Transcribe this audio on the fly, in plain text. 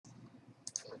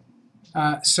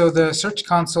So the Search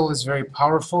Console is very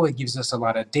powerful. It gives us a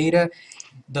lot of data.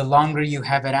 The longer you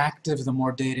have it active, the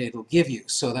more data it'll give you.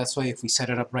 So that's why if we set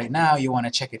it up right now, you want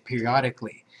to check it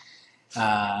periodically.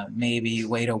 Maybe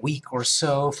wait a week or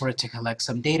so for it to collect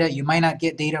some data. You might not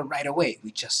get data right away.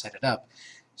 We just set it up.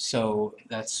 So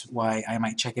that's why I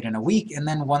might check it in a week, and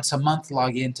then once a month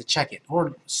log in to check it,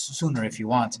 or sooner if you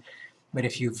want. But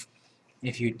if you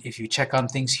check on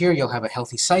things here, you'll have a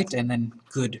healthy site and then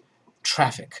good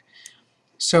traffic.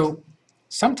 So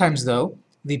sometimes though,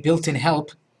 the built-in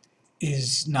help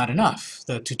is not enough.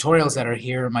 The tutorials that are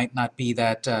here might not be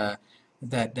that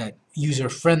that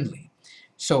user-friendly.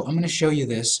 So I'm going to show you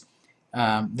this.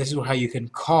 This is how you can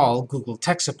call Google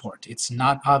Tech Support. It's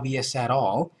not obvious at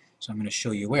all, so I'm going to show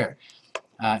you where.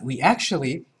 We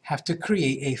actually have to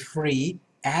create a free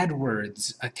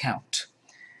AdWords account.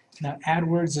 Now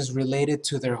AdWords is related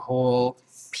to their whole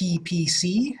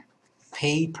PPC,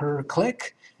 pay per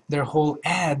click, their whole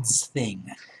ads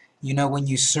thing. You know, when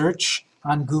you search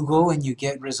on Google and you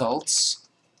get results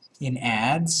in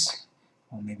ads,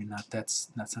 well, maybe not, that's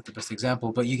not the best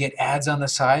example, but you get ads on the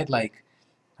side like,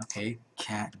 okay,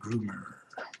 cat groomer.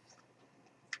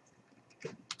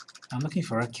 I'm looking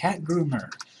for a cat groomer.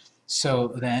 So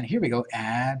then here we go,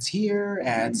 ads here,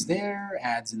 ads there,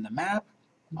 ads in the map,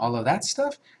 all of that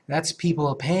stuff. That's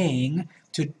people paying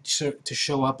to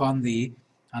show up on the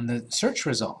search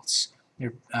results.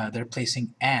 They're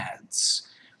placing ads.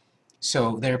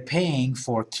 So they're paying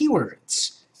for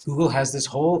keywords. Google has this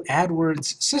whole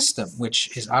AdWords system,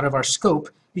 which is out of our scope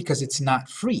because it's not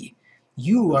free.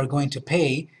 You are going to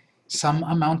pay some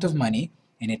amount of money,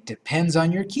 and it depends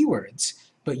on your keywords,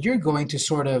 but you're going to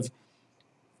sort of,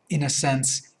 in a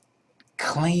sense,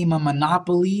 claim a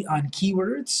monopoly on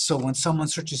keywords. So when someone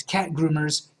searches cat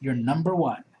groomers, you're number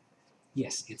one.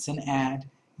 Yes, it's an ad.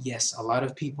 Yes, a lot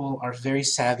of people are very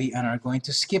savvy and are going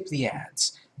to skip the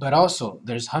ads. But also,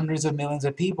 there's hundreds of millions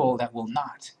of people that will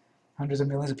not. Hundreds of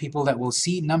millions of people that will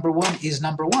see number one is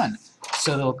number one.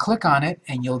 So they'll click on it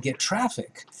and you'll get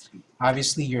traffic.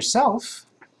 Obviously yourself,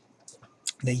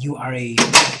 that you are a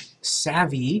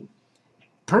savvy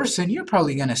person, you're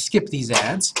probably going to skip these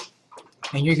ads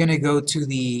and you're going to go to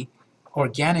the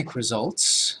organic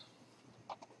results.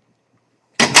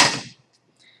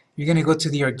 You're going to go to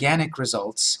the organic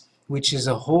results, which is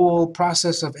a whole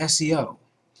process of SEO.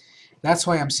 That's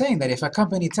why I'm saying that if a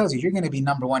company tells you you're going to be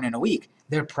number one in a week,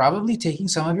 they're probably taking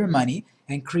some of your money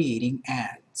and creating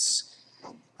ads.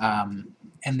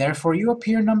 And therefore you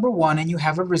appear number one and you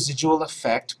have a residual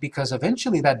effect because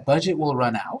eventually that budget will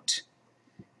run out.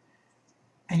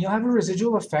 And you'll have a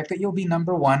residual effect that you'll be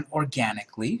number one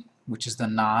organically, which is the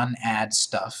non-ad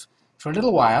stuff, for a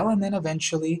little while, and then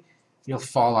eventually you'll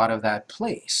fall out of that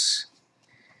place.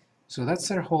 So that's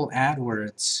their whole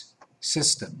AdWords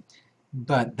system.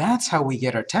 But that's how we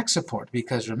get our tech support,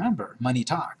 because remember, money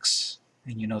talks,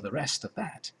 and you know the rest of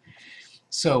that.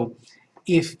 So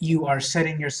if you are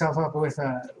setting yourself up with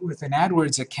an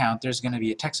AdWords account, there's going to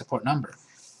be a tech support number.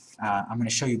 I'm going to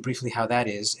show you briefly how that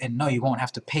is, and no, you won't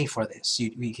have to pay for this.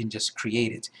 We can just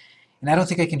create it. And I don't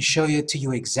think I can show it to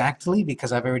you exactly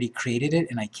because I've already created it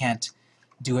and I can't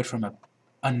do it from an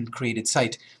uncreated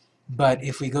site. But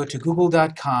if we go to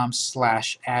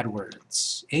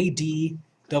google.com/AdWords,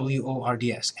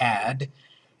 ADWORDS, ad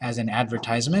as in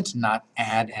advertisement, not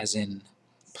ad as in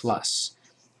plus,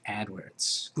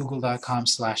 AdWords,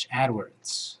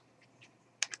 google.com/AdWords.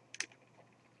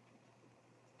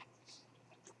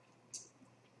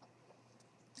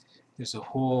 There's a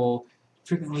whole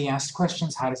frequently asked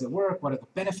questions. How does it work? What are the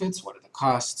benefits? What are the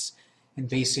costs? And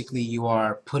basically you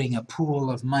are putting a pool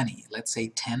of money, let's say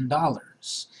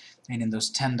 $10. And in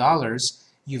those $10,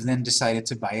 you've then decided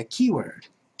to buy a keyword,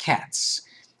 cats.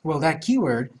 Well, that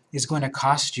keyword is going to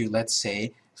cost you, let's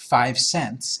say, 5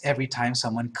 cents every time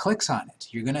someone clicks on it.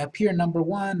 You're going to appear number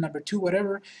one, number two,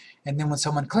 whatever, and then when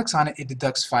someone clicks on it, it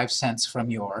deducts 5 cents from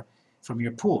your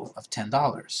pool of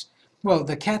 $10. Well,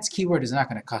 the cats keyword is not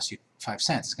going to cost you 5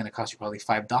 cents. It's going to cost you probably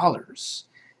 $5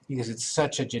 because it's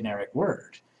such a generic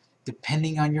word.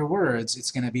 Depending on your words,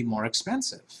 it's going to be more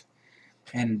expensive.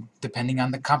 And depending on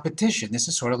the competition, this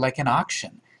is sort of like an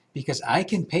auction, because I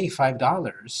can pay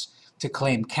 $5 to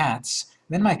claim cats,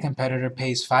 then my competitor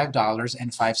pays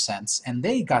 $5.05, and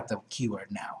they got the keyword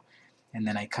now. And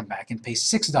then I come back and pay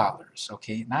 $6.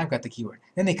 Okay, now I've got the keyword.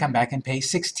 Then they come back and pay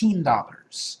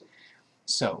 $16.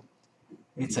 So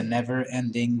it's a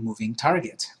never-ending moving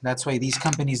target. That's why these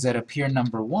companies that appear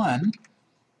number one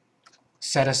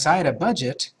set aside a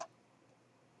budget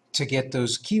to get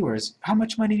those keywords. How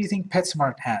much money do you think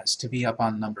PetSmart has to be up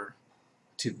on number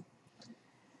two?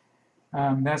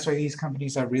 That's why these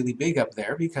companies are really big up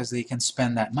there, because they can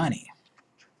spend that money.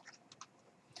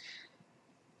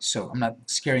 So I'm not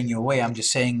scaring you away, I'm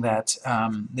just saying that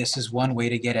this is one way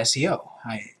to get SEO,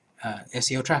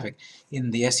 SEO traffic.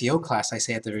 In the SEO class, I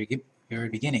say at the very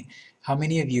beginning, how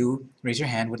many of you, raise your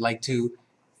hand, would like to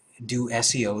do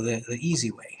SEO the easy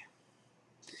way?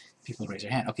 People raise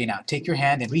their hand. Okay, now take your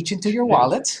hand and reach into your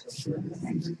wallet,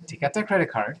 take out that credit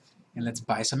card, and let's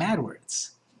buy some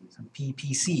AdWords, some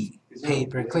PPC,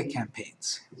 pay-per-click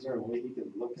campaigns. Is there a way you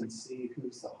can look and see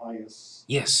who's the highest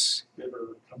Yes, bidder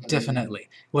company? definitely.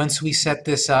 Once we set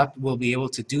this up, we'll be able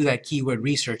to do that keyword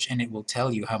research, and it will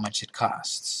tell you how much it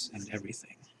costs and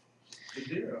everything. Is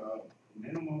there a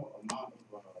minimal amount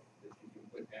of that you can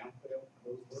put down for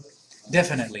those words?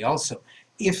 Definitely, also.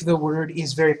 If the word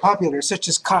is very popular, such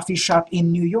as coffee shop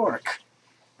in New York,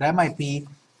 that might be,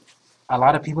 a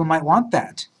lot of people might want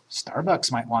that.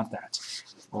 Starbucks might want that.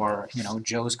 Or, you know,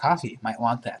 Joe's Coffee might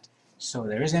want that. So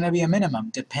there is going to be a minimum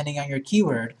depending on your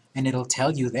keyword, and it'll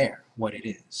tell you there what it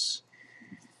is.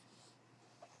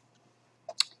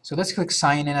 So let's click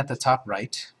sign in at the top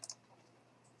right.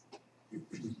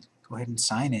 Go ahead and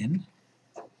sign in.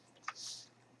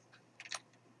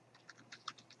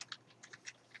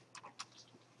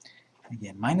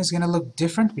 Again, mine is going to look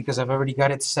different because I've already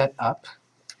got it set up.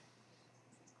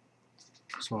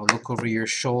 So I'll look over your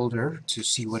shoulder to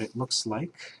see what it looks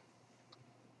like.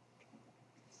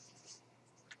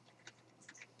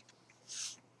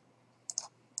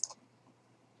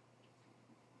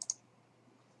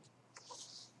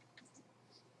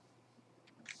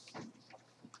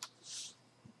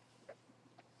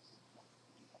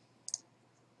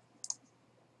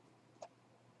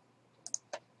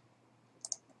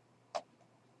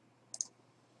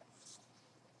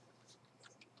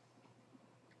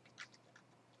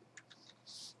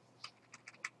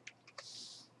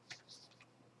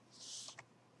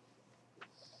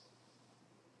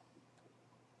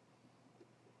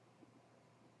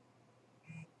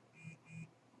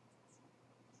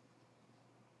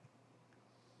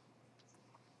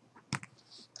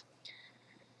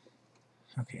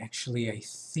 Okay, actually, I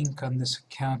think on this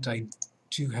account I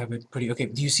do have it pretty... Okay,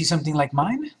 do you see something like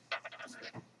mine?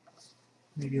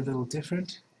 Maybe a little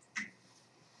different?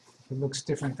 If it looks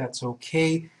different, that's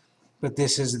okay. But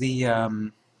this is the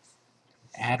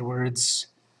AdWords,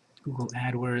 Google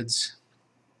AdWords.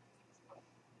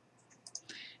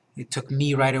 It took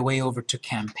me right away over to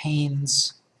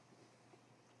campaigns.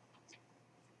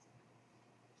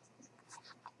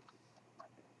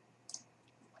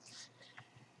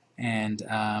 And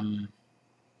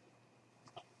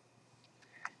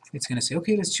it's going to say,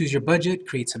 okay, let's choose your budget,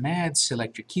 create some ads,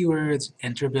 select your keywords,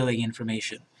 enter billing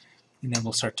information, and then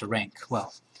we'll start to rank.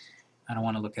 Well, I don't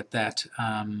want to look at that.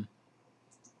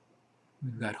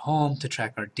 We've got home to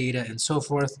track our data and so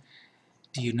forth.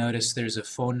 Do you notice there's a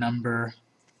phone number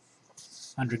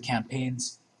under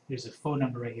campaigns? There's a phone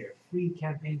number right here, free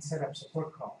campaign setup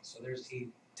support call. So there's a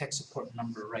tech support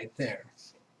number right there.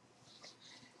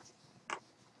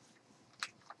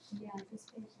 Yeah, this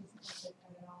page doesn't look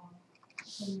good at all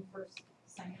when you first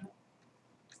sign up.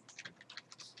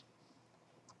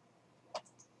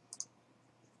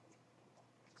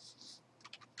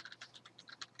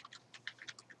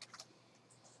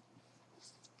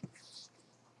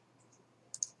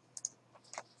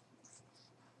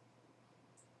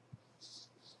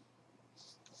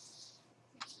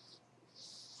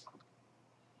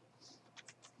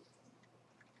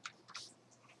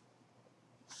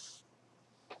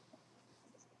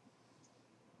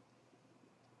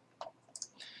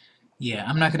 Yeah,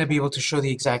 I'm not going to be able to show the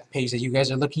exact page that you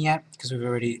guys are looking at because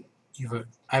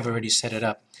I've already set it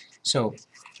up. So,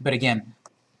 but again,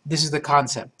 this is the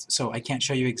concept. So I can't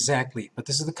show you exactly, but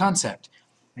this is the concept.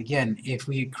 Again, if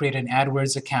we create an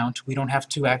AdWords account, we don't have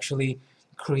to actually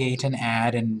create an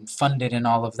ad and fund it and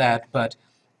all of that, but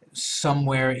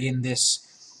somewhere in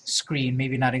this screen,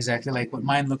 maybe not exactly like what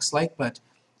mine looks like, but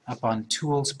up on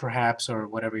Tools perhaps, or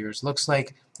whatever yours looks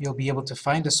like, you'll be able to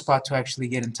find a spot to actually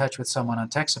get in touch with someone on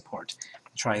tech support.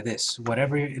 Try this.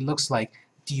 Whatever it looks like,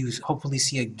 do you hopefully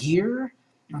see a gear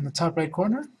on the top right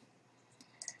corner?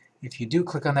 If you do,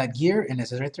 click on that gear, and it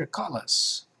says right there, call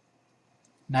us.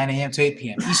 9 a.m. to 8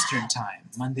 p.m. Eastern Time,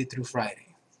 Monday through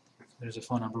Friday. There's a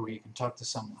phone number where you can talk to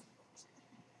someone.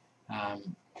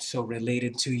 So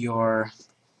related to your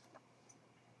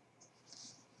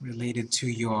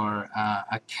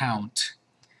account,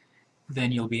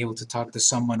 then you'll be able to talk to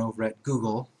someone over at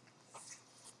Google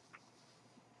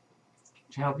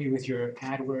to help you with your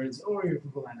AdWords or your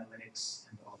Google Analytics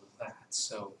and all of that.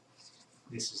 So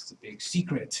this is the big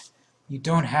secret. You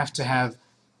don't have to have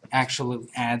actual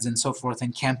ads and so forth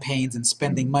and campaigns and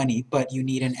spending money, but you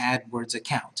need an AdWords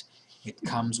account. It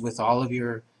comes with all of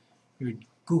your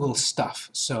Google stuff.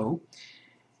 So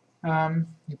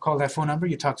you call that phone number,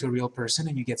 you talk to a real person,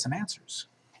 and you get some answers.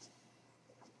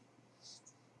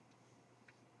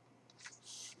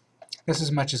 This is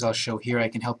as much as I'll show here. I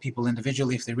can help people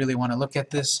individually if they really want to look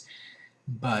at this,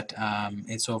 but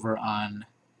it's over on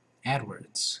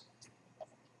AdWords.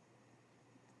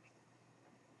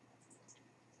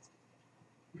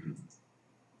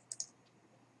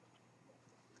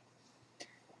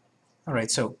 All right,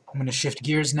 so I'm going to shift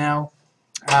gears now.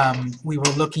 We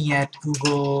were looking at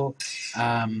Google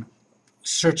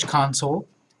Search Console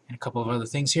and a couple of other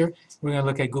things here. We're going to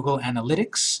look at Google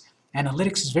Analytics.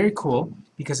 Analytics is very cool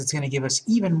because it's going to give us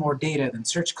even more data than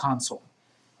Search Console.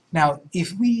 Now,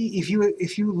 if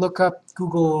you look up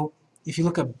Bing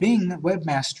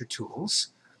Webmaster Tools,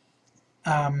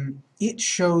 it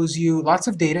shows you lots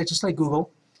of data, just like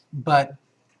Google, but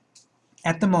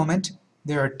at the moment,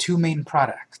 there are two main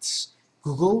products,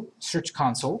 Google Search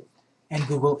Console and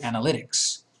Google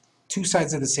Analytics, two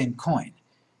sides of the same coin.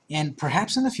 And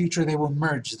perhaps in the future they will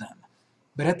merge them.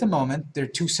 But at the moment, they're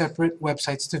two separate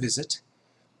websites to visit,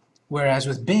 whereas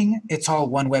with Bing, it's all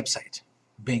one website,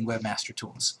 Bing Webmaster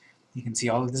Tools. You can see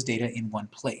all of this data in one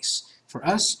place. For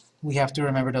us, we have to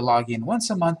remember to log in once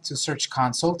a month to Search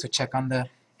Console to check on the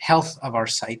health of our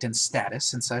site and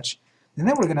status and such. And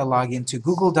then we're going to log into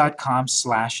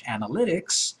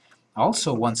google.com/analytics,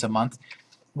 also once a month,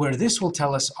 where this will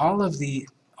tell us all of the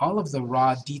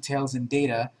raw details and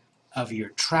data of your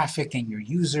traffic and your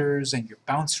users and your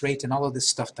bounce rate and all of this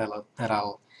stuff that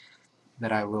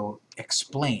I will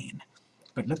explain.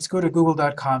 But let's go to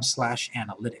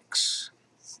google.com/analytics.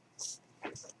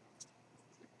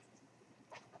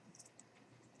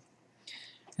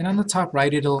 And on the top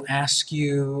right, it'll ask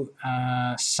you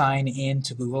sign in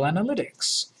to Google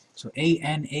Analytics. So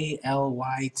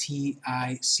ANALYTICS,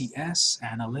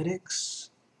 Analytics.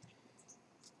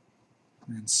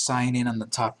 And sign in on the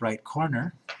top right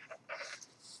corner.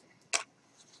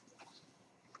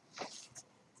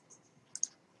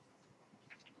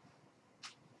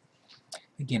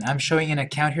 Again, I'm showing an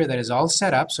account here that is all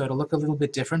set up, so it'll look a little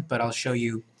bit different, but I'll show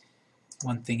you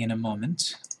one thing in a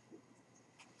moment.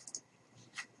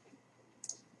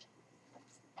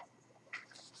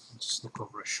 Just look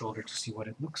over a shoulder to see what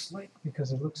it looks like,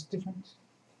 because it looks different.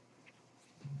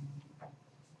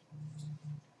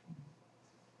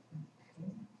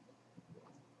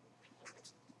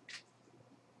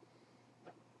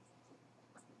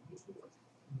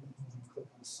 Click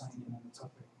on sign in on the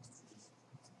top right.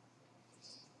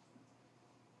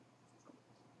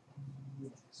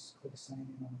 Yes, click sign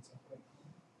in on the top right.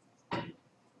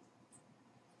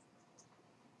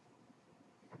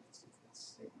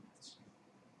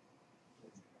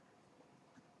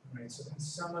 Alright, so then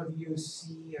some of you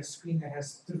see a screen that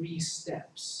has 3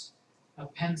 steps. A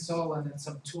pencil and then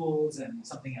some tools and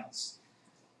something else.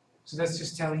 So that's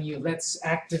just telling you, let's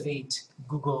activate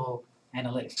Google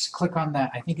Analytics. Click on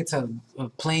that. I think it's a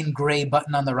plain gray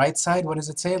button on the right side. What does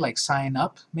it say? Like sign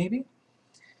up, maybe?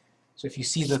 So if you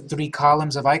see the 3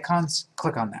 columns of icons,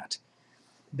 click on that.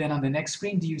 Then on the next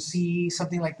screen, do you see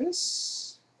something like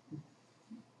this?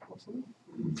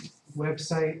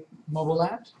 Website, mobile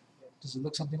app? Does it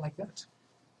look something like that?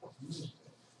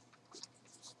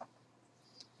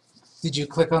 Did you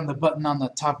click on the button on the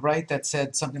top right that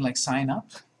said something like sign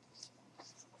up?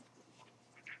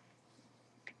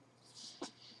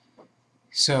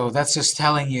 So that's just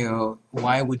telling you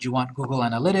why would you want Google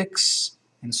Analytics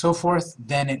and so forth.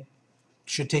 Then it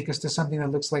should take us to something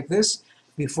that looks like this.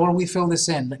 Before we fill this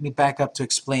in, let me back up to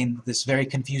explain this very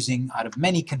confusing, out of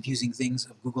many confusing things,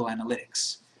 of Google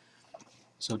Analytics.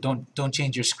 So don't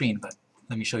change your screen, but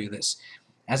let me show you this.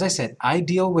 As I said, I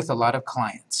deal with a lot of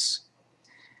clients.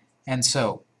 And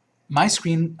so my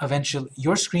screen eventually,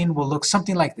 your screen will look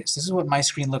something like this. This is what my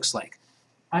screen looks like.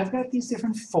 I've got these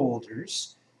different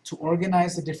folders to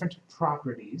organize the different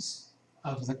properties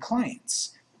of the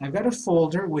clients. I've got a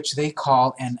folder which they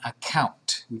call an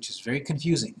account, which is very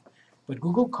confusing. But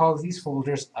Google calls these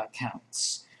folders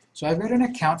accounts. So I've got an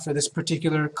account for this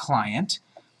particular client,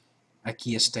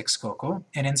 Aquí es Texcoco,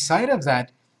 and inside of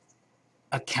that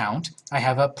account, I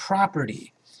have a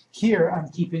property. Here, I'm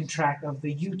keeping track of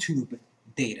the YouTube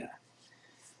data.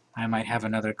 I might have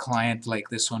another client like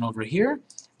this one over here.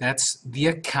 That's the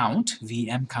account,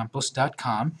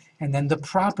 vmcampus.com, and then the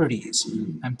properties.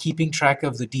 I'm keeping track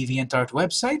of the DeviantArt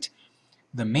website,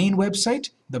 the main website,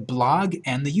 the blog,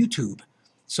 and the YouTube.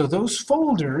 So those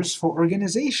folders for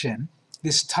organization,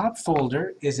 this top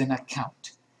folder is an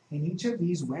account. And each of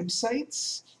these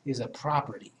websites is a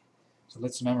property. So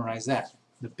let's memorize that.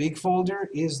 The big folder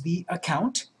is the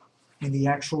account, and the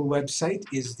actual website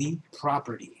is the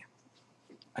property.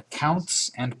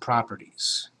 accounts and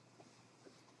properties.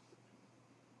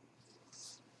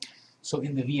 So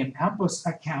in the VM Campus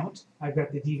account, I've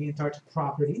got the DeviantArt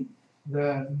property,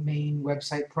 the main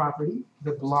website property,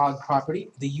 the blog property,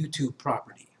 the YouTube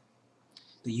property.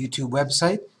 The YouTube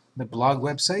website, the blog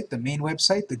website, the main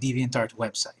website, the DeviantArt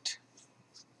website.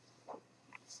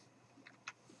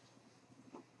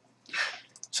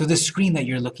 So this screen that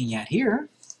you're looking at here,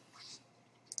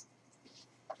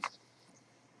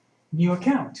 new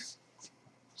account.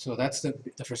 So that's the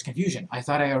first confusion. I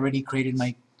thought I already created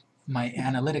my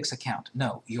analytics account.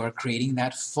 No, you are creating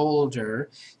that folder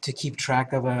to keep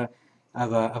track of a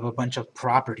bunch of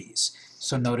properties.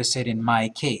 So notice it in my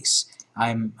case.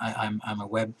 I'm a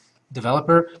web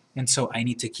developer, and so I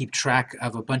need to keep track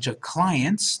of a bunch of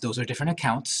clients. Those are different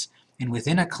accounts, and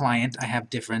within a client I have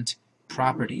different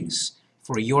properties.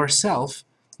 For yourself,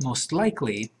 most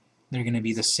likely they're going to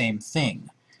be the same thing.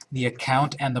 The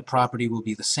account and the property will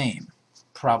be the same,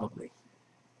 probably.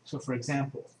 So for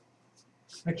example,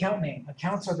 account name.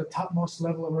 Accounts are the topmost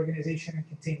level of organization and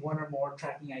contain one or more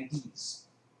tracking IDs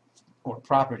or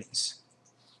properties.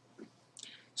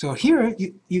 So here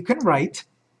you can write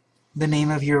the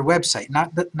name of your website,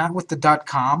 not with the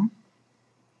 .com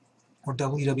or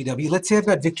www. Let's say I've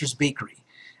got Victor's Bakery.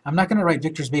 I'm not going to write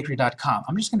victorsbakery.com.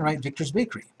 I'm just going to write Victor's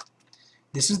Bakery.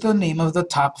 This is the name of the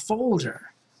top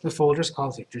folder. The folder is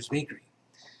called Victor's Bakery.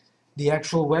 The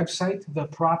actual website, the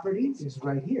property, is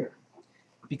right here.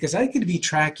 Because I could be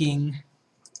tracking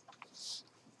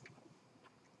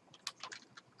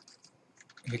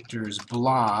Victor's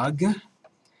blog,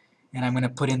 and I'm going to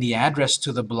put in the address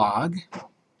to the blog.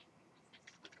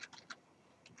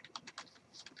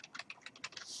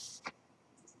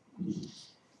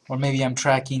 Or maybe I'm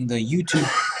tracking the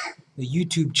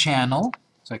YouTube channel,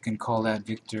 so I can call that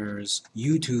Victor's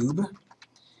YouTube,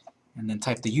 and then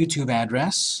type the YouTube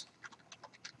address.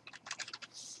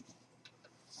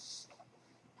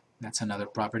 That's another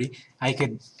property. I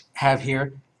could have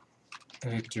here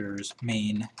Victor's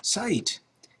main site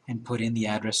and put in the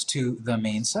address to the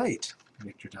main site,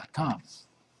 victor.com.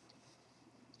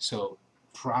 So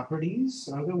properties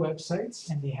are the websites,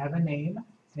 and they have a name,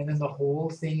 and then the whole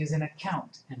thing is an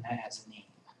account, and that has a name.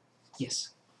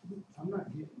 Yes? I'm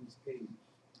not getting this page.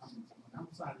 When I'm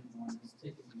signing on, it's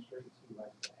taking me straight to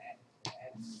like the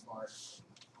admin part.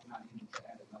 I'm not getting to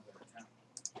add another account.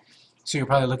 So you're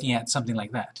probably looking at something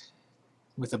like that,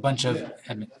 with a bunch of Yeah,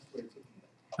 admin. that's where it's taking me.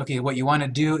 Okay, what you want to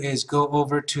do is go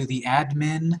over to the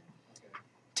admin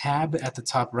tab at the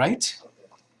top right,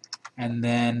 and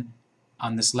then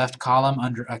on this left column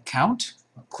under account,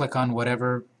 click on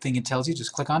whatever thing it tells you,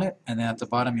 just click on it, and then at the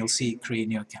bottom you'll see create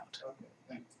new account.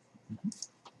 Okay, thanks.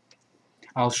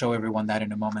 I'll show everyone that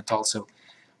in a moment also.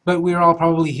 But we're all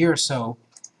probably here, so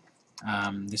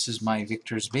this is my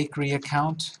Victor's Bakery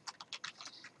account.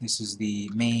 This is the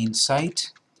main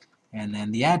site, and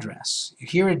then the address.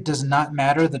 Here it does not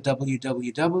matter the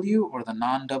www or the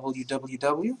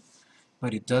non-www,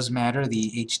 but it does matter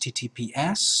the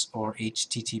HTTPS or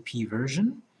HTTP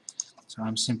version. So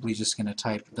I'm simply just going to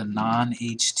type the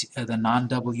non-www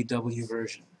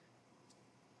version.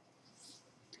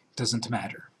 Doesn't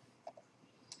matter.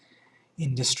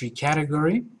 Industry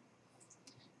category.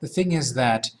 The thing is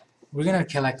that we're going to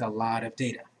collect a lot of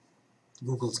data.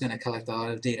 Google's going to collect a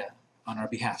lot of data on our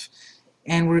behalf.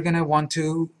 And we're going to want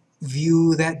to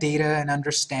view that data and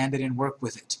understand it and work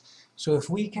with it. So if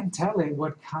we can tell it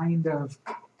what kind of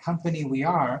company we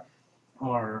are,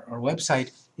 or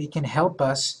website, it can help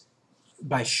us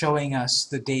by showing us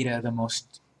the data the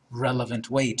most relevant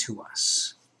way to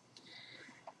us.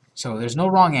 So there's no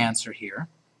wrong answer here,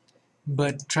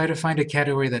 but try to find a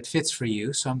category that fits for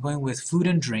you. So I'm going with food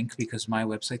and drink because my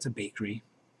website's a bakery.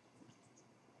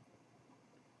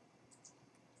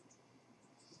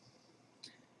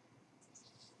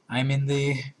 I'm in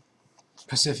the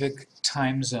Pacific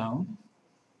time zone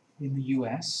in the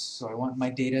US, so I want my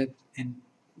data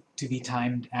to be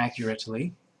timed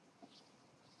accurately.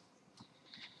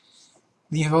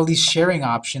 You have all these sharing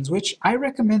options, which I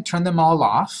recommend turn them all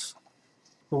off.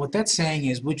 But what that's saying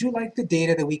is, would you like the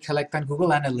data that we collect on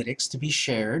Google Analytics to be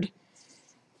shared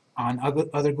on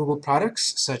other Google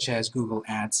products, such as Google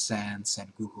AdSense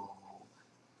and Google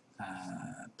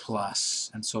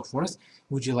Plus and so forth?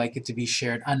 Would you like it to be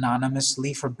shared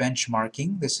anonymously for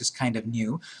benchmarking? This is kind of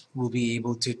new. We'll be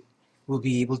able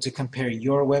to compare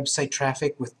your website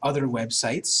traffic with other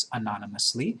websites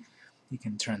anonymously. You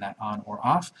can turn that on or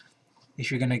off. If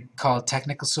you're going to call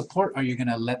technical support, are you going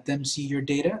to let them see your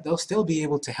data? They'll still be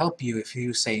able to help you if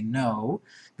you say no,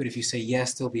 but if you say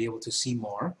yes, they'll be able to see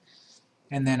more.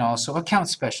 And then also account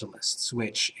specialists,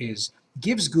 which is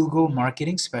gives Google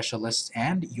marketing specialists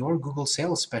and your Google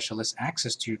sales specialists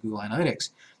access to your Google Analytics.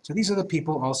 So these are the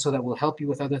people also that will help you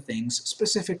with other things,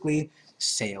 specifically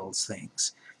sales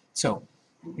things. So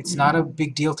it's not a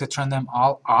big deal to turn them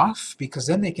all off, because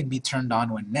then they can be turned on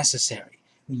when necessary.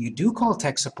 When you do call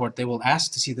tech support, they will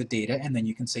ask to see the data, and then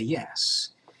you can say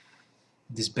yes.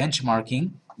 This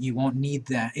benchmarking, you won't need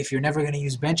that. If you're never going to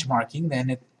use benchmarking,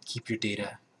 then keep your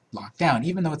data locked down,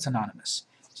 even though it's anonymous.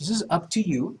 So this is up to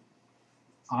you.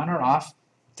 On or off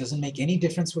doesn't make any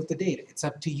difference with the data. It's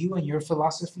up to you and your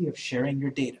philosophy of sharing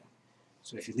your data.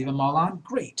 So if you leave them all on,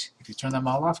 great. If you turn them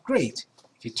all off, great.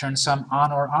 If you turn some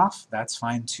on or off, that's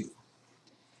fine too.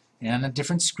 And on a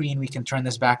different screen, we can turn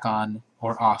this back on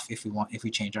or off if we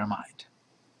change our mind.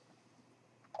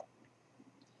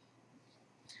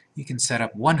 You can set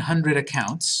up 100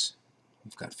 accounts.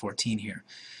 We've got 14 here.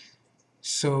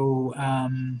 So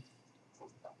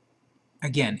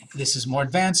again, this is more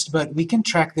advanced, but we can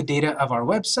track the data of our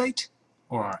website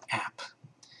or our app.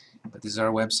 But this is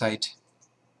our website.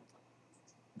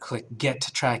 Click Get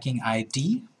Tracking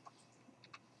ID.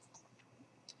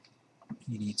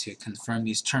 You need to confirm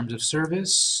these terms of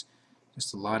service.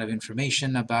 Just a lot of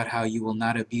information about how you will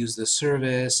not abuse the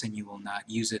service and you will not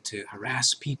use it to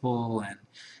harass people, and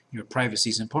your privacy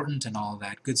is important and all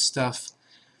that good stuff.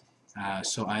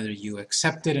 So either you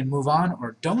accept it and move on,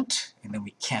 or don't, and then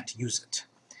we can't use it.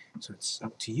 So it's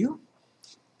up to you.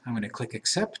 I'm going to click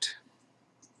Accept.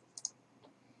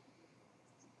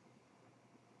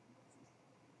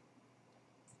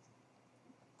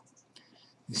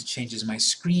 This changes my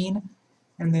screen.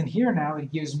 And then here now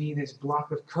it gives me this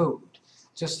block of code.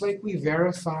 Just like we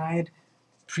verified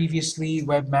previously,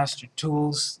 Webmaster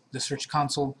Tools, the Search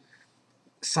Console,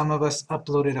 some of us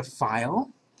uploaded a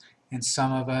file, and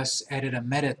some of us edit a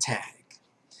meta tag.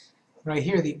 Right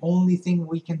here, the only thing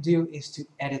we can do is to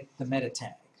edit the meta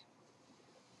tag.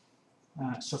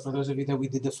 So for those of you that we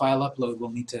did the file upload, we'll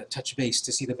need to touch base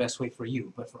to see the best way for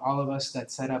you. But for all of us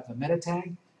that set up the meta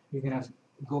tag, you're going to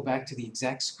go back to the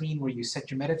exact screen where you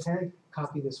set your meta tag,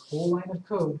 copy this whole line of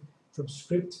code from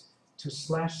script to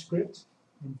 /script,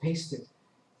 and paste it.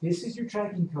 This is your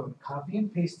tracking code. Copy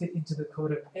and paste it into the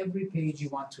code of every page you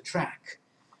want to track.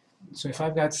 So if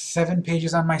I've got 7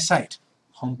 pages on my site,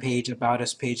 home page, about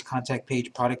us page, contact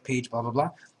page, product page, blah, blah, blah,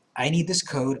 I need this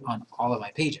code on all of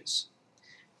my pages.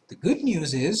 The good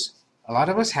news is a lot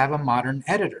of us have a modern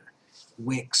editor.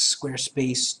 Wix,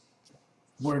 Squarespace,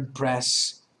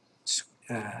 WordPress,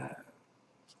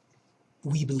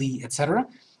 Weebly, etc.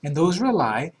 And those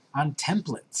rely on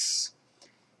templates.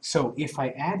 So if I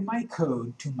add my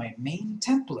code to my main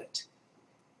template,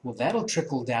 well, that'll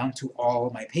trickle down to all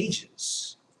of my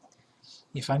pages.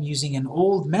 If I'm using an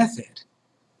old method,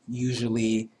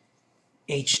 usually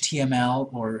HTML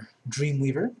or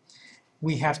Dreamweaver,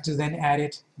 we have to then add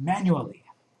it manually.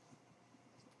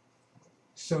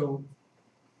 So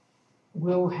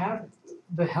we'll have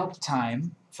the help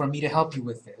time for me to help you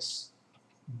with this,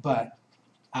 but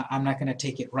I'm not going to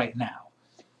take it right now.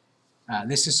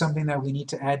 This is something that we need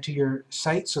to add to your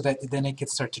site so that then it can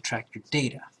start to track your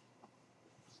data.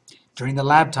 During the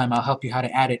lab time, I'll help you how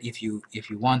to add it if you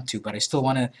want to, but I still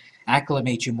want to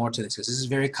acclimate you more to this because this is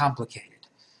very complicated.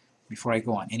 Before I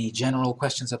go on, any general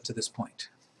questions up to this point?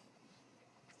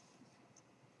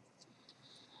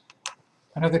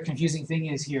 Another confusing thing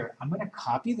is here, I'm going to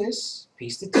copy this,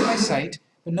 paste it to my site,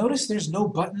 but notice there's no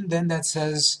button then that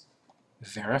says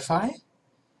verify.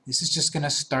 This is just going to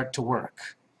start to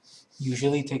work.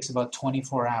 Usually it takes about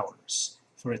 24 hours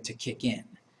for it to kick in.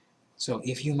 So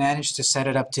if you manage to set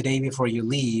it up today before you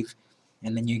leave,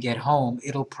 and then you get home,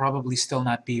 it'll probably still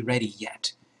not be ready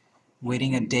yet.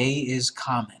 Waiting a day is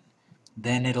common.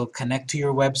 Then it'll connect to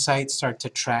your website, start to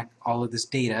track all of this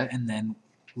data, and then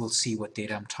we'll see what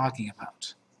data I'm talking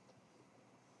about.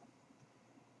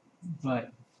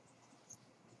 But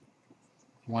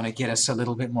I want to get us a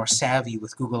little bit more savvy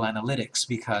with Google Analytics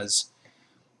because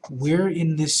we're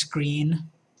in this screen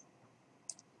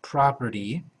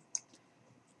property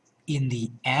in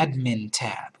the Admin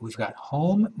tab. We've got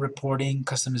Home, Reporting,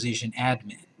 Customization,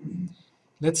 Admin.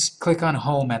 Let's click on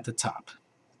Home at the top.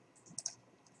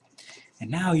 And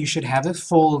now you should have a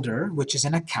folder, which is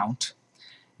an account,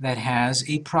 that has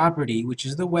a property, which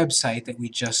is the website that we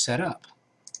just set up.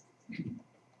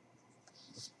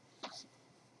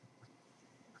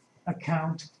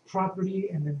 Account, property,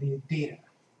 and then the data.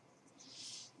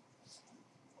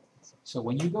 So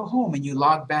when you go home and you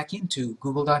log back into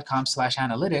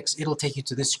google.com/analytics, it'll take you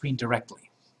to this screen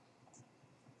directly.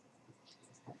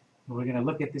 We're going to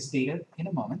look at this data in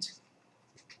a moment.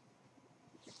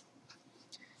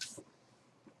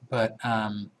 But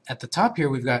at the top here,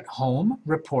 we've got Home,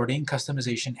 Reporting,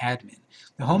 Customization, Admin.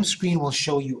 The home screen will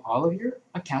show you all of your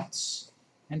accounts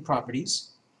and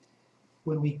properties.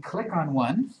 When we click on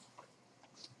one,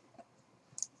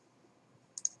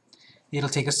 it'll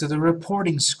take us to the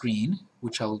reporting screen,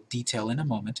 which I'll detail in a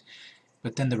moment.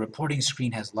 But then the reporting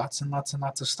screen has lots and lots and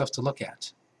lots of stuff to look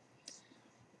at.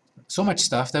 So much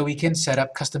stuff that we can set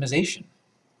up customization.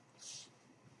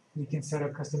 We can set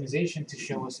up customization to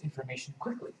show us information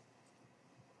quickly.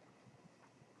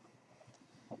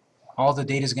 All the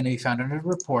data is going to be found under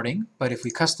reporting, but if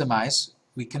we customize,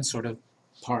 we can sort of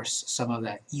parse some of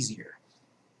that easier.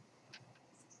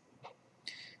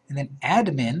 And then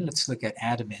admin, let's look at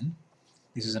admin.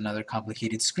 This is another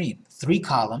complicated screen. 3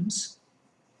 columns.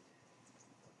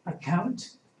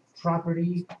 Account,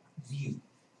 property, view.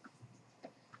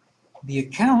 The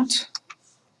account,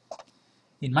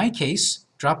 in my case,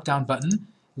 drop-down button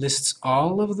lists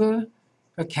all of the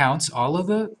accounts, all of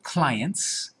the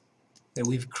clients that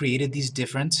we've created these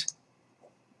different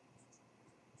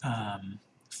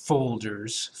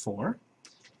folders for.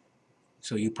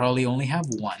 So you probably only have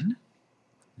one.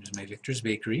 There's my Victor's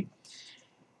Bakery.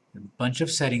 A bunch of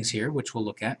settings here, which we'll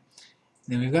look at.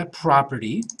 Then we've got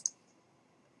property.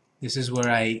 This is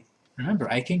where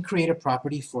remember, I can create a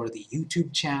property for the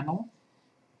YouTube channel,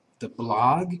 the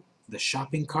blog, the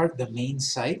shopping cart, the main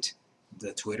site,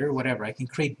 the Twitter, whatever. I can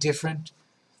create different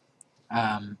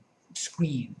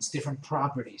screens, different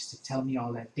properties to tell me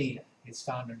all that data. It's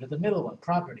found under the middle one,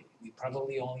 property. We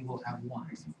probably only will have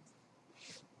one.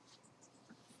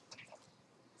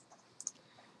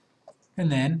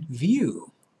 And then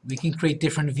view. We can create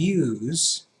different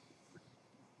views,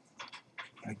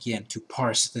 again, to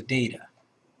parse the data.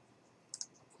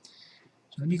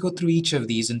 So let me go through each of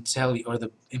these and tell you, or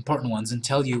the important ones, and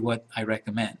tell you what I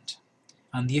recommend.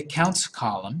 On the accounts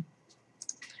column,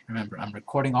 remember, I'm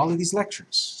recording all of these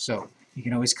lectures, so you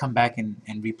can always come back and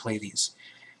replay these,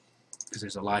 because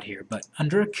there's a lot here. But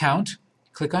under account,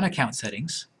 click on account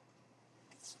settings.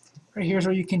 Right here's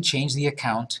where you can change the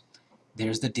account.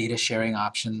 There's the data sharing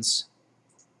options.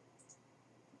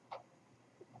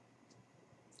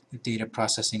 The data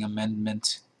processing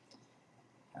amendment,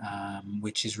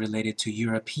 which is related to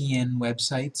European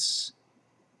websites.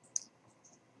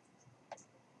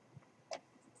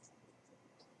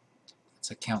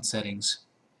 It's account settings.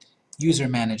 User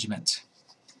management.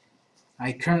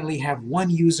 I currently have one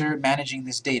user managing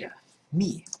this data,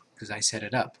 me, because I set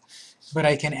it up. But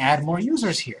I can add more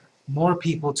users here, more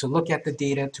people to look at the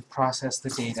data, to process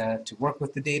the data, to work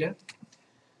with the data.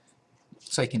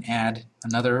 So I can add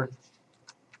another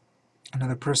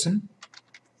person,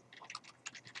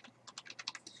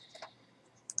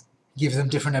 give them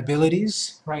different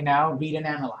abilities. Right now, read and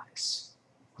analyze,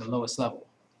 the lowest level.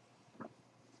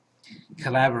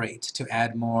 Collaborate, to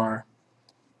add more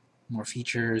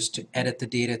features, to edit the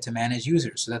data, to manage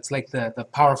users. So that's like the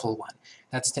powerful one.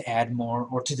 That's to add more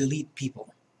or to delete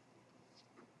people.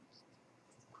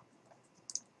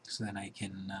 So then I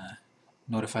can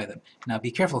notify them. Now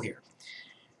be careful here.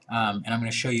 And I'm going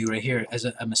to show you right here as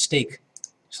a mistake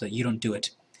so that you don't do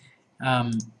it.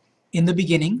 In the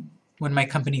beginning, when my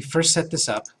company first set this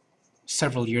up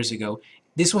several years ago,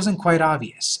 this wasn't quite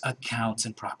obvious, accounts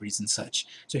and properties and such.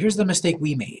 So here's the mistake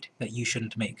we made that you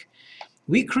shouldn't make.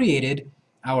 We created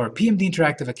our PMD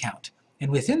Interactive account, and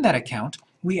within that account,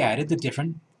 we added the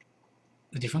different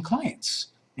clients.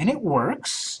 And it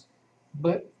works,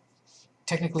 but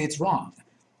technically it's wrong.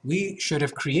 We should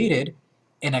have created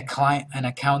a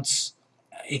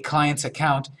client's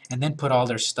account and then put all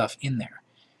their stuff in there.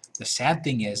 The sad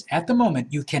thing is, at the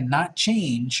moment, you cannot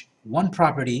change one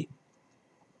property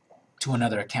to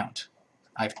another account.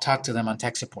 I've talked to them on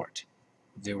tech support.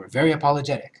 They were very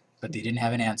apologetic, but they didn't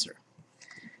have an answer.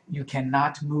 You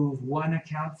cannot move one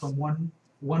account from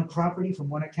one property from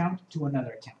one account to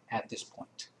another account at this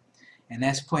point. And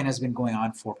this point has been going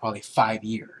on for probably 5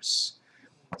 years.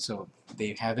 So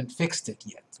they haven't fixed it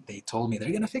yet. They told me they're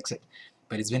going to fix it,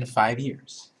 but it's been 5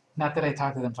 years. Not that I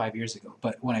talked to them 5 years ago,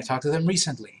 but when I talked to them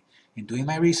recently, in doing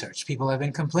my research, people have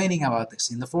been complaining about this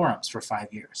in the forums for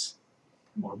 5 years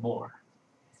or more.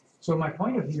 So my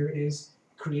point of here is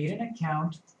create an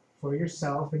account for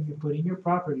yourself and you put in your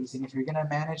properties, and if you're going to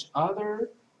manage other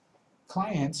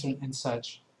clients and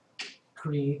such,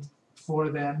 create for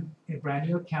them a brand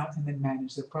new account and then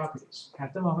manage their properties.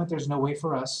 At the moment, there's no way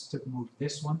for us to move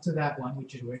this one to that one,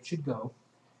 which is where it should go.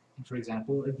 And for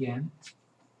example, again,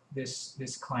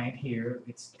 this client here,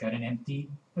 it's got an empty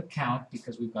account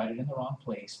because we've got it in the wrong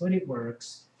place, but it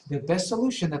works. The best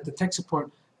solution that the tech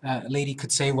support lady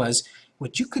could say was,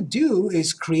 what you could do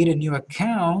is create a new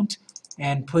account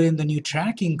and put in the new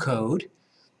tracking code,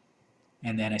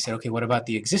 And then I said, okay, what about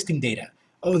the existing data?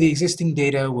 Oh, the existing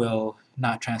data will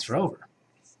not transfer over.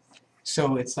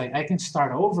 So it's like I can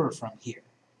start over from here.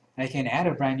 I can add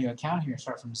a brand new account here,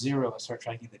 start from 0 and start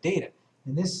tracking the data.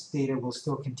 And this data will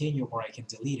still continue, or I can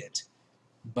delete it.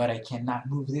 But I cannot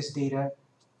move this data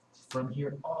from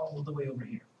here all the way over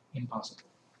here. Impossible.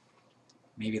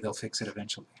 Maybe they'll fix it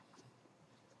eventually.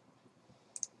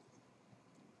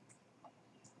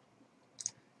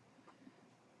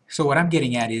 So what I'm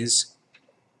getting at is,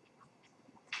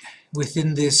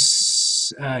 within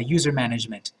this user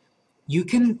management, you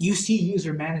see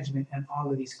user management in all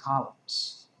of these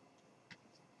columns.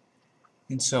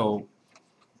 And so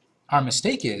our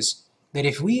mistake is that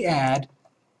if we add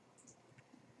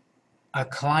a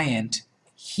client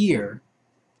here,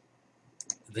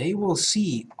 they will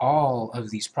see all of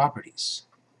these properties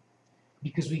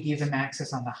because we gave them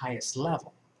access on the highest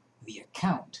level, the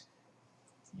account.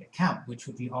 The account, which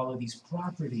would be all of these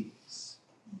properties.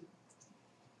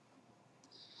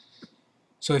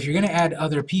 So if you're going to add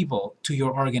other people to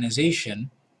your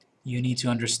organization, you need to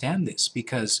understand this,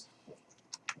 because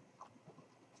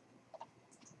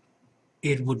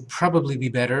it would probably be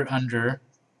better under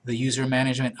the user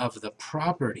management of the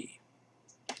property.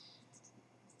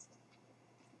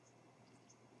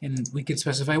 And we could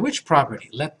specify which property.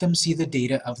 Let them see the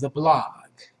data of the blog,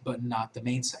 but not the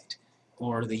main site,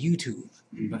 or the YouTube,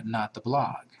 but not the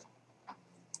blog,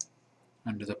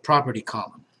 under the property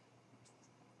column.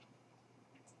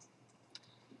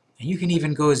 And you can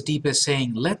even go as deep as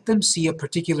saying, let them see a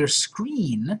particular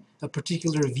screen, a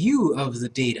particular view of the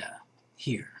data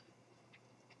here.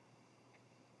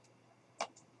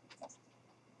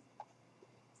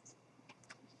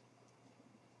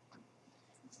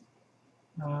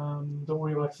 Don't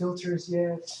worry about filters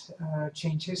yet.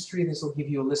 Change history, this will give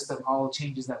you a list of all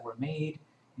changes that were made,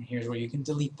 and here's where you can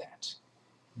delete that.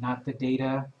 Not the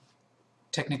data,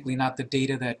 technically not the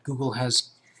data that Google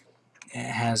has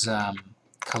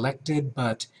collected,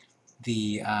 but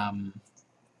the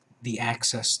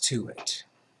access to it.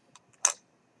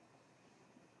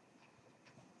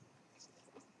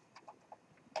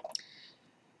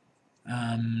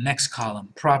 Next column,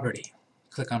 property.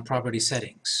 Click on property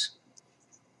settings.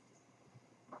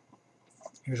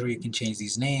 Here's where you can change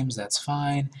these names, that's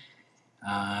fine.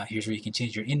 Here's where you can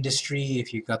change your industry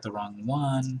if you got the wrong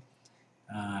one.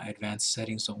 Advanced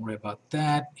settings, don't worry about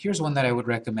that. Here's one that I would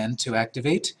recommend to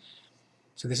activate.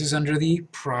 So this is under the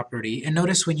property, and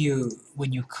notice when you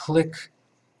click,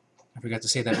 I forgot to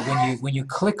say that, when you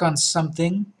click on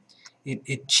something,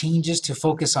 it changes to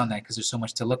focus on that because there's so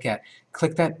much to look at.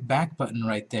 Click that back button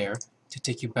right there to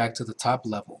take you back to the top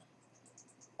level.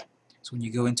 So when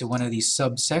you go into one of these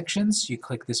subsections, you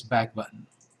click this back button.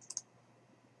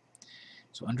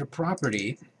 So under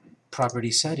property, property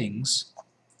settings,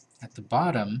 at the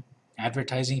bottom,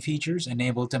 advertising features,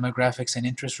 enable demographics and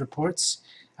interest reports.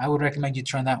 I would recommend you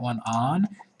turn that one on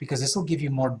because this will give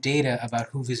you more data about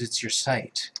who visits your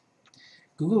site.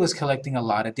 Google is collecting a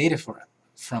lot of data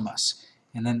from us,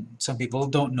 and then some people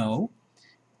don't know,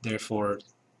 therefore it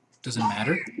doesn't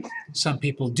matter. Some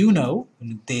people do know,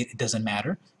 and it doesn't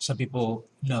matter. Some people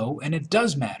know, and it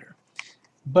does matter.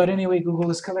 But anyway, Google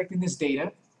is collecting this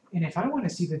data, and if I want to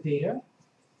see the data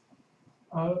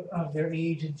of their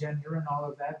age and gender and all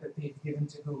of that they've given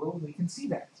to Google, we can see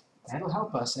that. That'll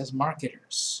help us as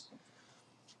marketers.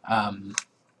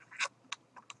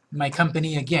 My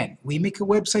company, again, we make a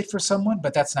website for someone,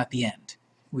 but that's not the end.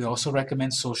 We also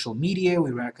recommend social media,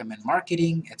 we recommend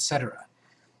marketing, etc.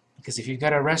 Because if you've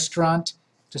got a restaurant,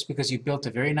 just because you built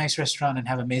a very nice restaurant and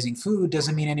have amazing food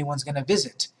doesn't mean anyone's going to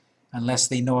visit unless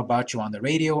they know about you on the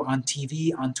radio, on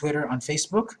TV, on Twitter, on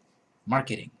Facebook.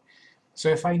 Marketing. So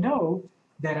if I know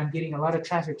that I'm getting a lot of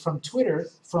traffic from Twitter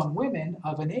from women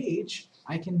of an age,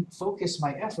 I can focus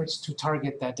my efforts to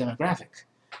target that demographic.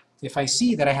 If I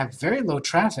see that I have very low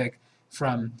traffic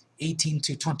from 18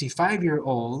 to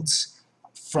 25-year-olds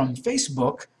from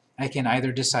Facebook, I can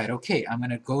either decide, okay, I'm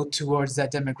going to go towards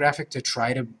that demographic to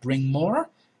try to bring more,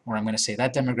 or I'm going to say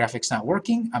that demographic's not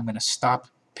working, I'm going to stop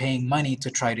paying money to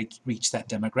try to reach that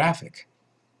demographic.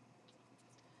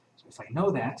 So if I know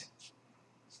that,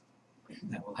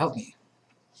 that will help me.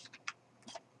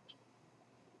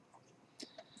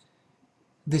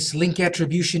 This link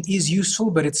attribution is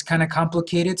useful, but it's kind of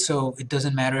complicated, so it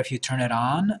doesn't matter if you turn it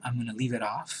on. I'm going to leave it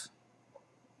off.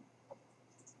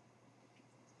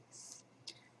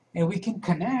 And we can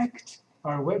connect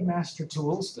our webmaster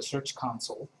tools, the Search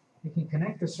Console. We can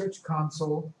connect the Search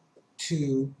Console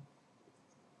to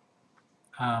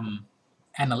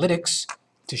analytics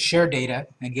to share data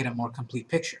and get a more complete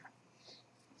picture.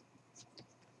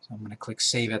 So I'm going to click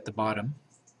Save at the bottom.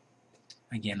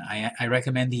 Again, I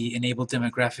recommend the enable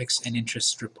demographics and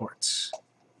interest reports.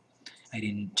 I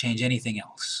didn't change anything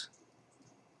else.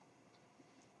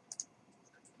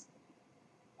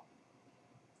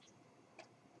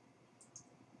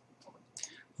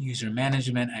 User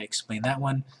management, I explained that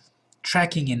one.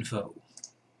 Tracking info.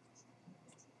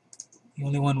 The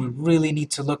only one we really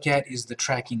need to look at is the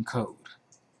tracking code.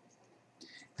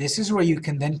 This is where you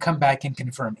can then come back and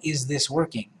confirm, is this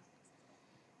working?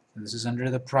 This is under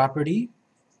the property,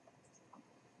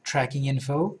 tracking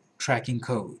info, tracking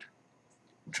code.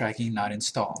 Tracking not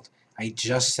installed. I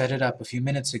just set it up a few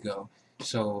minutes ago,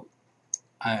 so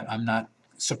I'm not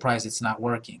surprised it's not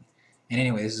working. And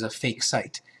anyway, this is a fake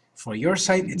site. For your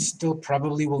site, it still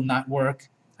probably will not work,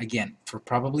 again, for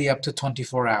probably up to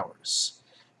 24 hours.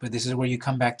 But this is where you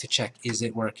come back to check, is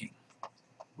it working? I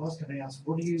was going to ask,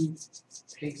 where do you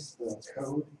paste the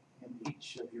code in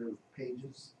each of your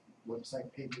pages,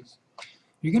 website pages?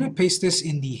 You're going to paste this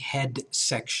in the head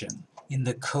section. In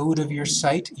the code of your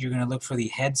site, you're going to look for the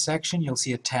head section. You'll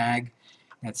see a tag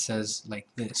that says like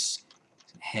this,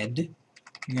 head.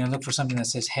 You're going to look for something that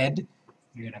says head.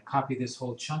 You're going to copy this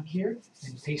whole chunk here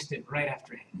and paste it right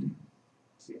after head.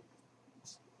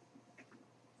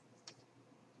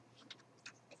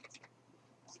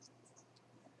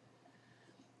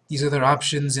 These other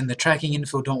options in the tracking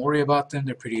info, don't worry about them.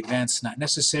 They're pretty advanced, not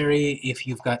necessary. If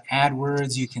you've got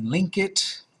AdWords, you can link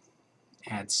it.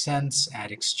 AdSense,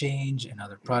 AdExchange, and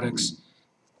other products.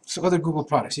 So other Google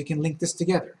products. You can link this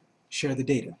together. Share the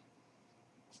data.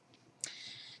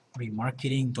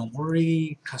 Remarketing, don't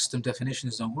worry. Custom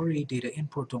definitions, don't worry. Data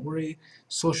import, don't worry.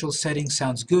 Social settings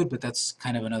sounds good, but that's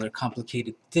kind of another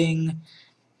complicated thing.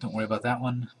 Don't worry about that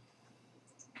one.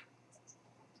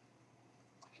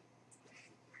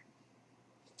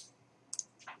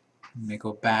 Let me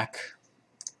go back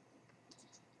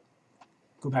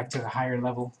to the higher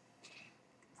level.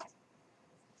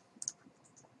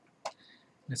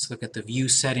 Let's look at the view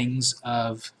settings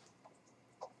of,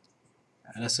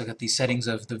 let's look at the settings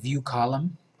of the view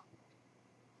column.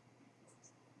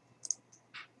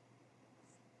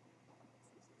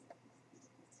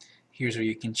 Here's where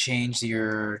you can change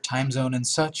your time zone and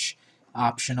such.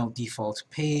 Optional default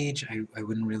page. I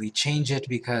wouldn't really change it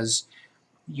because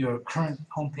your current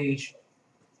home page,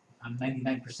 I'm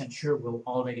 99% sure, will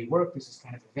already work. This is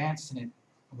kind of advanced, and it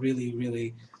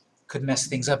really could mess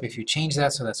things up if you change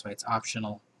that, so that's why it's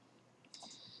optional.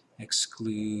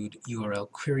 Exclude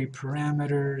URL query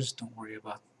parameters, don't worry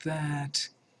about that.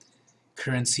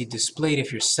 Currency displayed,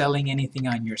 if you're selling anything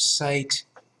on your site,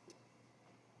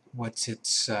 what's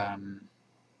its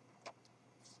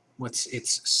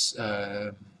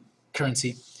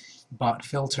currency. Bot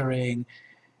filtering.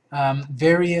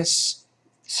 Various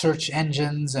search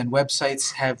engines and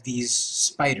websites have these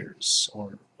spiders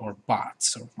or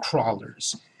bots or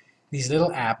crawlers. These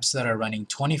little apps that are running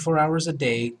 24 hours a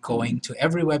day, going to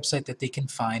every website that they can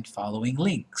find, following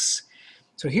links.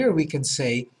 So here we can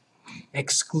say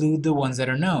exclude the ones that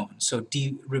are known. So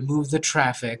remove the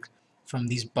traffic from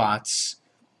these bots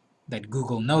that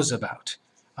Google knows about.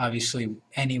 Obviously,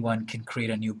 anyone can create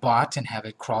a new bot and have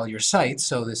it crawl your site,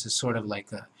 so this is sort of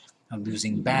like a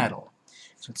losing battle.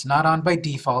 So it's not on by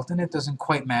default, and it doesn't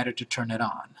quite matter to turn it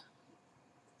on.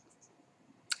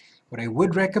 What I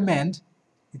would recommend,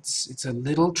 it's a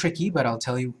little tricky, but I'll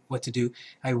tell you what to do.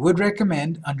 I would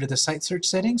recommend, under the site search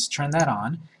settings, turn that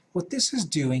on. What this is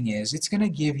doing is, it's going to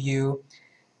give you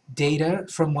data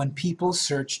from when people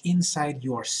search inside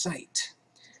your site.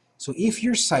 So if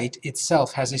your site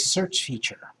itself has a search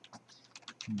feature,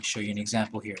 let me show you an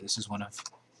example here. This is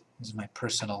my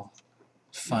personal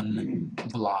fun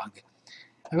blog.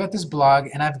 I've got this blog,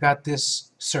 and I've got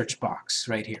this search box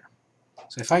right here.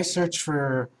 So if I search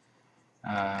for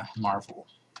Marvel,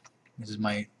 this is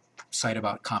my site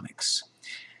about comics.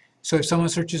 So if someone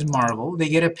searches Marvel, they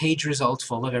get a page result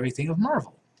full of everything of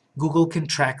Marvel. Google can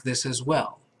track this as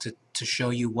well to show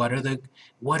you what are the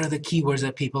keywords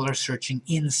that people are searching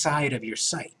inside of your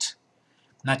site.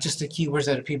 Not just the keywords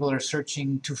that people are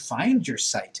searching to find your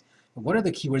site, but what are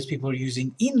the keywords people are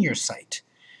using in your site.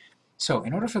 So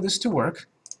in order for this to work,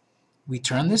 we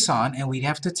turn this on, and we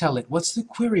have to tell it what's the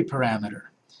query parameter.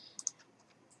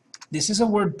 This is a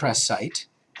WordPress site.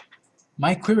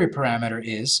 My query parameter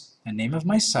is the name of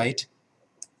my site,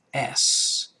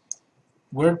 S.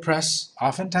 WordPress,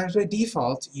 oftentimes by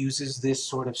default, uses this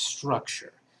sort of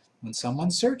structure. When someone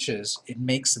searches, it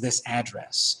makes this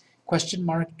address. Question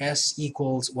mark S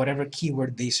equals whatever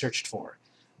keyword they searched for.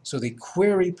 So the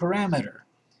query parameter,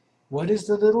 what is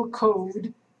the little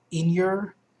code in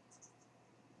your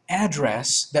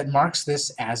address that marks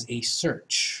this as a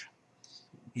search?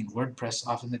 In WordPress,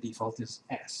 often the default is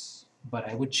S. but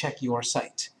I would check your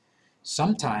site.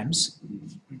 Sometimes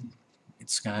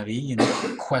it's going to be, you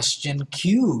know, question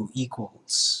Q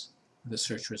equals the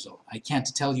search result. I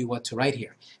can't tell you what to write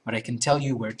here, but I can tell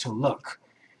you where to look.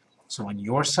 So on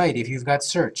your site, if you've got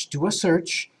search, do a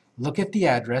search, look at the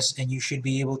address, and you should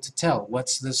be able to tell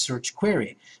what's the search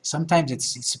query. Sometimes it's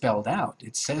spelled out.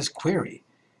 It says query.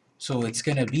 So it's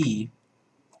going to be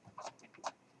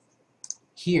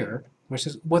here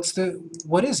versus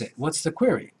what is it? What's the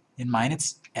query? In mine,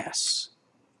 it's S.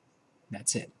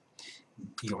 That's it.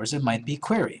 Yours, it might be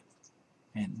query.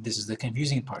 And this is the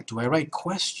confusing part. Do I write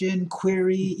question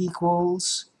query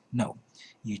equals? No.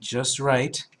 You just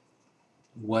write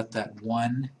what that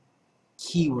one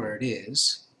keyword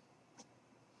is.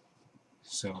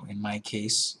 So in my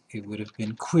case, it would have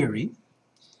been query,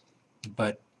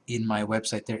 but in my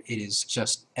website there, it is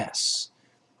just S.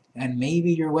 And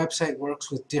maybe your website works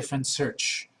with different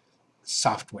search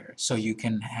software, so you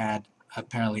can add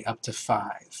apparently up to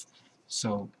 5.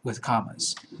 So with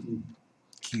commas,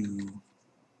 Q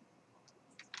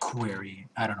query,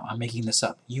 I don't know, I'm making this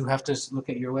up. You have to look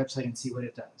at your website and see what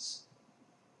it does.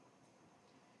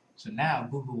 So now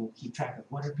Google will keep track of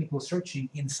what are people searching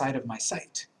inside of my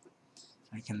site.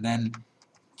 I can then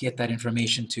get that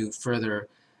information to further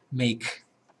make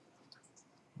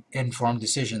informed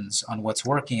decisions on what's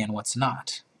working and what's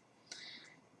not.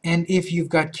 And if you've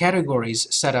got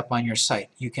categories set up on your site,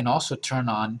 you can also turn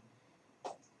on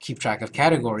keep track of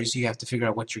categories. You have to figure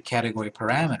out what's your category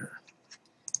parameter.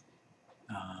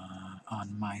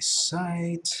 On my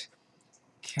site,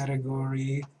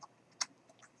 category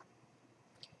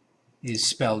is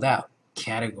spelled out,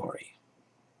 category.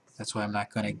 That's why I'm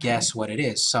not going to guess what it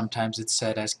is. Sometimes it's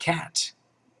said as cat.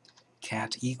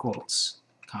 Cat equals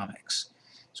comics.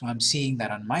 So I'm seeing that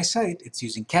on my site, it's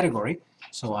using category.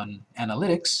 So on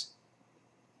analytics,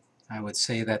 I would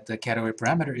say that the category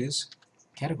parameter is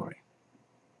category.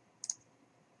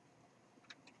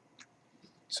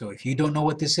 So if you don't know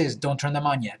what this is, don't turn them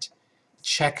on yet.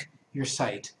 Check your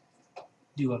site.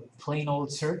 Do a plain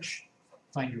old search,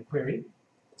 find your query,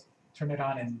 turn it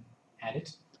on and add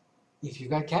it. If you've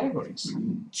got categories,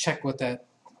 check what that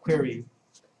query,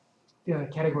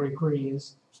 category query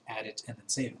is, add it, and then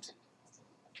save it.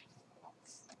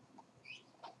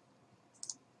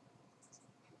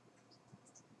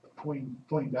 Going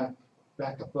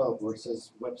back above where it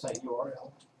says website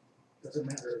URL, does it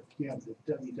matter if you have the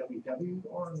www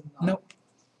or not? Nope.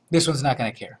 This one's not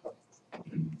going to care.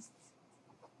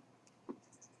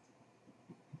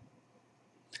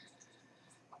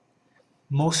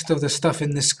 Most of the stuff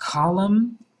in this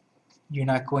column you're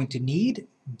not going to need,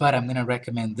 but I'm going to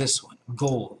recommend this one,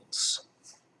 goals.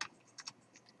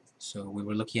 So we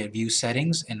were looking at view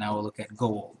settings, and now we'll look at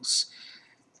goals.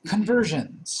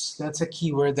 Conversions, that's a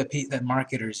keyword that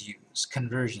marketers use,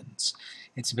 conversions.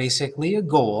 It's basically a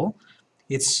goal.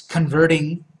 It's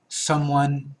converting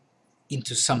someone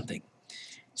into something.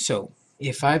 So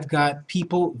if I've got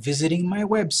people visiting my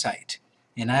website,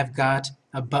 and I've got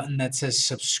a button that says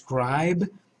subscribe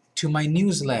to my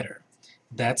newsletter,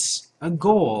 that's a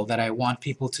goal that I want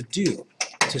people to do,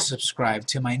 to subscribe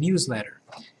to my newsletter.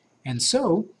 And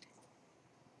so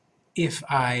if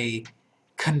I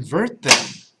convert them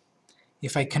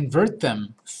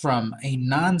from a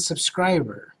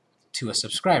non-subscriber to a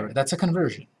subscriber, that's a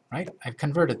conversion, right? I've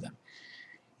converted them.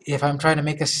 If I'm trying to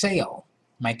make a sale,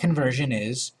 my conversion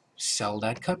is sell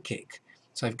that cupcake.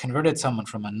 So I've converted someone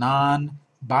from a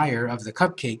non-buyer of the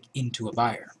cupcake into a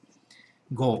buyer.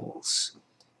 Goals.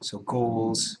 So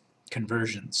goals,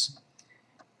 conversions.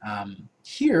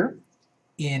 Here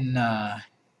in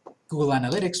Google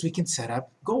Analytics, we can set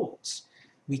up goals.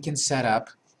 We can set up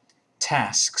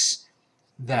tasks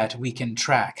that we can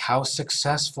track. How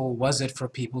successful was it for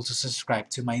people to subscribe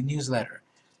to my newsletter?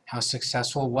 How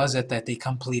successful was it that they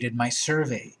completed my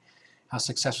survey? How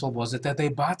successful was it that they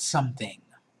bought something?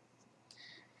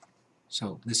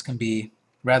 So this can be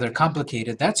rather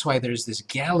complicated. That's why there's this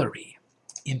gallery,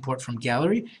 import from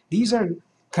gallery. These are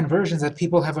conversions that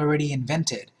people have already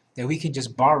invented that we can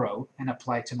just borrow and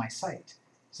apply to my site,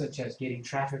 such as getting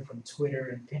traffic from Twitter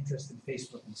and Pinterest and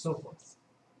Facebook and so forth.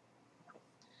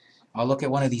 I'll look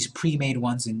at one of these pre-made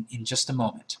ones in just a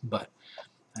moment, but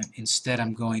instead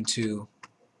I'm going to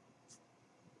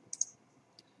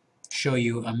show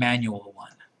you a manual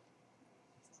one.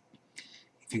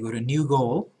 If you go to New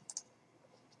Goal,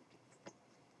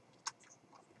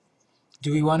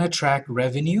 do we want to track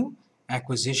revenue,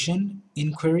 acquisition,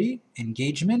 inquiry,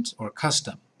 engagement, or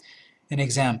custom? And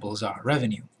examples are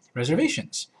revenue,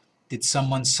 reservations. Did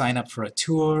someone sign up for a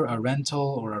tour, a rental,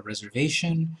 or a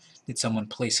reservation? Did someone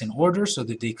place an order, so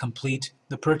did they complete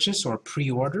the purchase or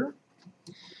pre-order?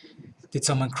 Did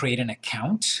someone create an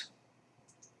account?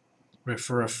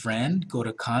 Refer a friend, go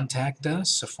to contact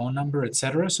us, a phone number,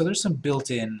 etc. So there's some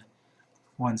built-in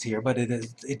ones here, but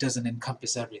it doesn't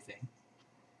encompass everything.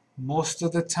 Most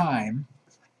of the time,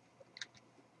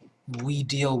 we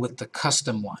deal with the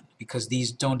custom one because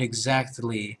these don't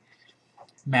exactly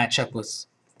match up with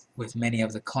many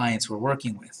of the clients we're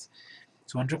working with.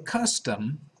 So under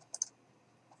custom,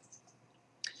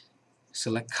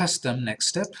 select custom, next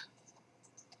step,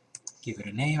 give it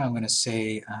a name. I'm going to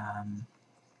say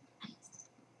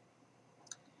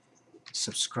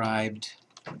subscribed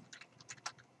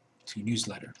to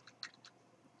newsletter,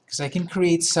 because I can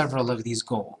create several of these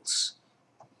goals.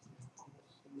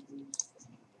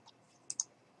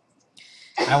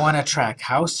 I want to track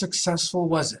how successful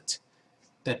was it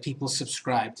that people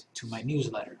subscribed to my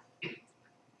newsletter.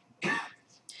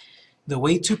 The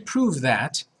way to prove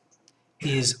that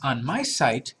is on my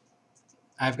site.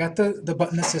 I've got the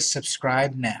button that says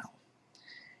subscribe now,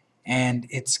 and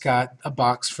it's got a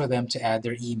box for them to add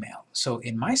their email. So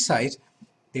in my site,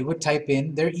 they would type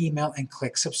in their email and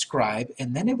click subscribe,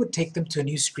 and then it would take them to a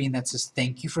new screen that says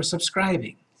thank you for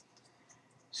subscribing.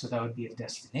 So that would be a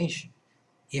destination.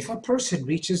 If a person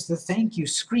reaches the thank you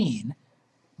screen,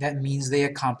 that means they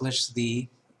accomplished the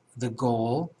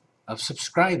goal of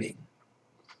subscribing.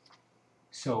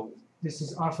 So this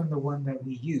is often the one that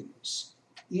we use.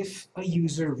 If a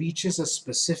user reaches a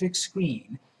specific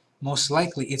screen, most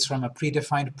likely it's from a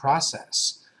predefined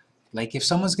process. Like if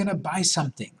someone's going to buy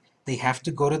something, they have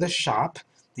to go to the shop,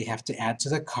 they have to add to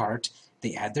the cart,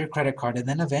 they add their credit card, and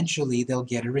then eventually they'll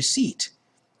get a receipt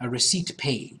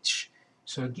page.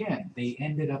 So again, they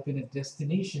ended up in a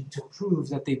destination to prove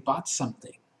that they bought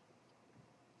something.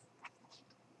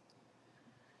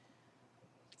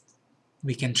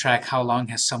 We can track how long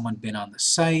has someone been on the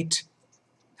site,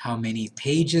 how many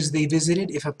pages they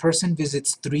visited. If a person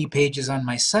visits 3 pages on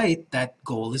my site, that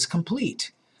goal is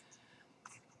complete.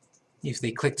 If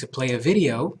they click to play a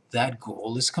video, that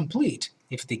goal is complete.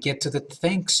 If they get to the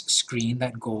thanks screen,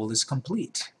 that goal is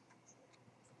complete.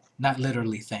 Not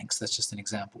literally thanks, that's just an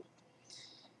example.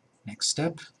 Next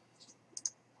step.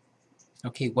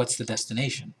 Okay, what's the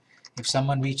destination? If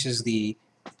someone reaches the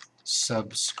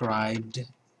subscribed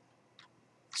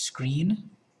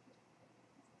screen,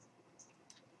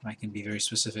 I can be very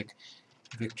specific,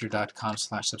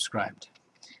 victor.com/subscribed.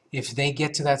 If they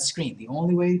get to that screen, the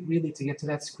only way really to get to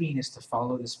that screen is to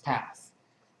follow this path.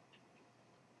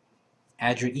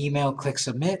 Add your email, click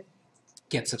submit,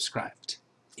 get subscribed.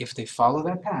 If they follow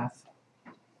that path,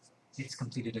 it's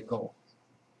completed a goal.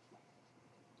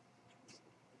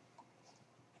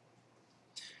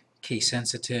 Case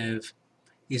sensitive,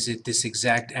 is it this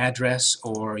exact address,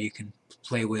 or you can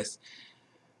play with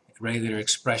regular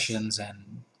expressions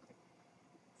and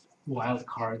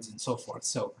wildcards and so forth.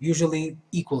 So usually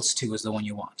equals to is the one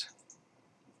you want.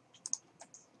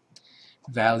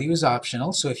 Value is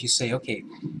optional, so if you say, okay,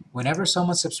 whenever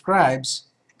someone subscribes,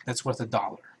 that's worth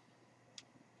 $1.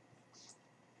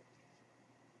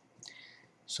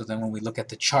 So then when we look at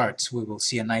the charts, we will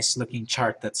see a nice looking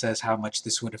chart that says how much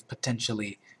this would have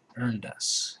potentially earned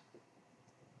us.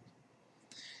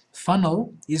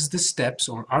 Funnel is the steps,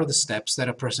 or are the steps, that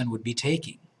a person would be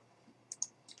taking.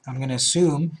 I'm going to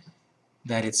assume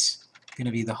that it's going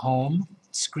to be the home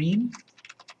screen.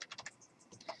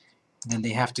 Then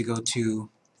they have to go to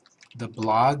the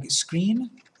blog screen.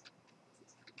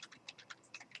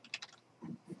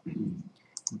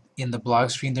 In the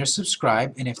blog screen, they're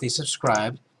subscribed, and if they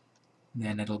subscribe,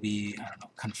 then it'll be, I don't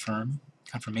know,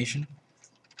 confirmation,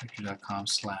 victor.com/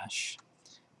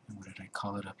 what did I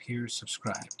call it up here?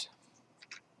 Subscribed.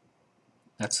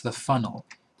 That's the funnel.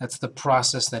 That's the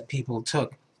process that people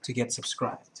took to get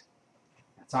subscribed.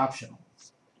 That's optional.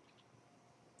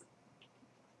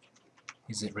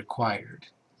 Is it required?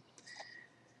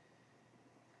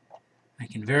 I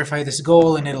can verify this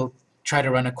goal and it'll try to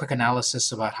run a quick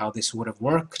analysis about how this would have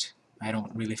worked. I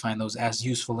don't really find those as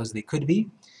useful as they could be.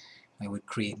 I would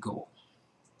create goal.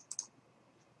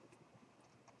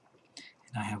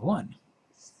 And I have 1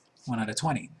 out of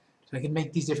 20. So I can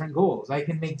make these different goals. I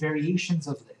can make variations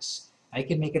of this. I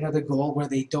can make another goal where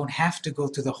they don't have to go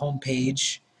to the home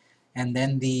page and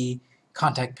then the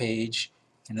contact page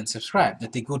and then subscribe,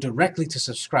 that they go directly to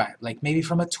subscribe, like maybe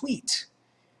from a tweet.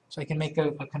 So I can make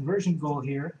a conversion goal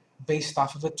here based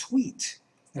off of a tweet,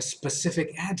 a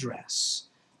specific address,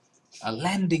 a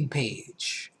landing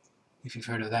page, if you've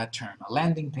heard of that term. A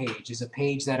landing page is a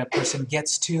page that a person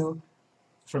gets to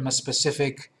from a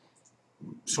specific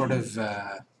sort of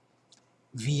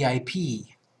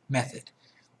VIP method,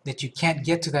 that you can't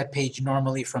get to that page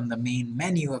normally from the main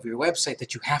menu of your website,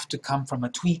 that you have to come from a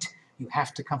tweet, You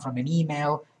have to come from an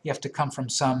email, you have to come from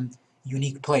some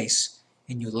unique place,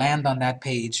 and you land on that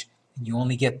page, and you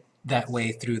only get that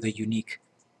way through the unique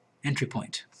entry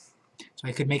point. So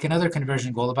I could make another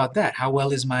conversion goal about that. How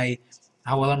well are my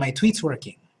tweets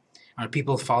working? Are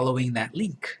people following that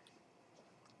link?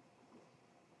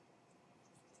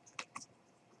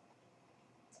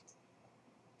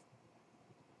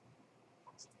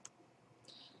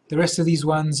 The rest of these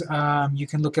ones, you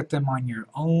can look at them on your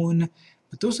own,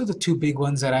 but those are the two big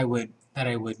ones that I would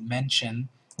mention.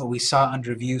 What we saw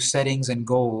under view settings and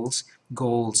goals.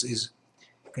 Goals is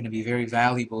going to be very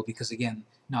valuable because, again,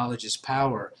 knowledge is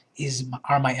power.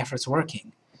 Are my efforts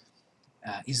working?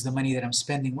 Is the money that I'm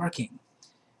spending working?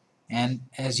 And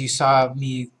as you saw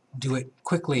me do it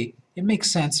quickly, it makes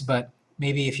sense, but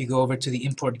maybe if you go over to the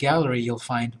import gallery, you'll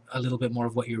find a little bit more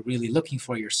of what you're really looking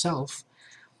for yourself.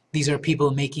 These are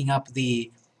people making up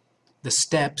the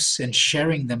steps and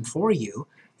sharing them for you,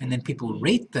 and then people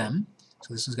rate them.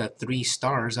 So this has got 3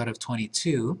 stars out of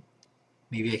 22.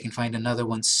 Maybe I can find another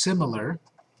one similar.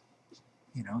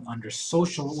 You know, under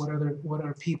social, what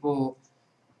are people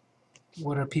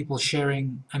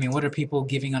sharing? I mean, what are people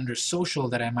giving under social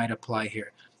that I might apply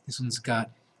here? This one's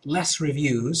got less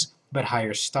reviews but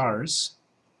higher stars.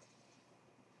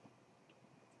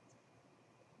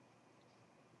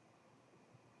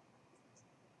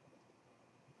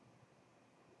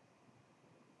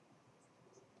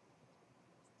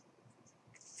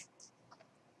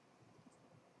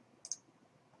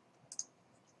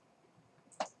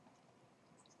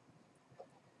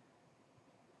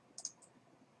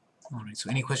 Alright, so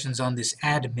any questions on this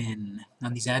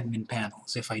on these admin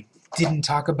panels? If I didn't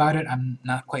talk about it, I'm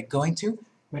not quite going to,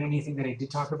 but anything that I did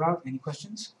talk about, any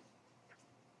questions?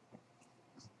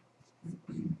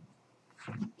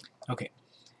 Okay,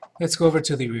 let's go over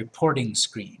to the reporting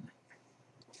screen.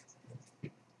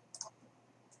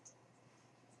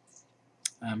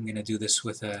 I'm going to do this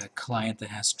with a client that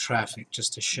has traffic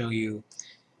just to show you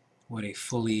what a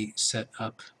fully set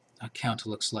up account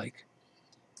looks like.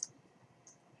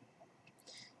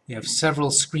 You have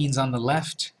several screens on the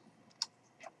left,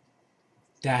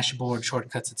 dashboard,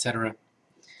 shortcuts, etc.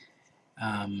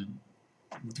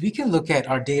 We can look at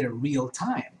our data real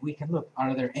time. We can look,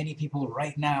 are there any people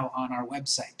right now on our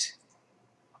website?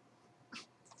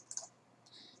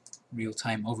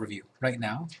 Real-time overview. Right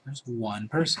now, there's one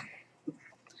person.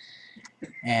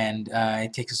 And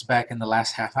it takes us back in the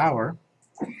last half hour.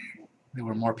 There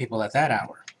were more people at that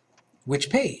hour. Which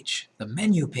page? The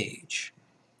menu page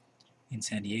in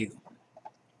San Diego.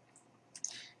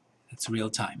 That's real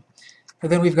time. But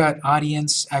then we've got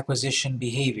audience acquisition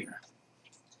behavior.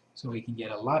 So we can get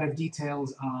a lot of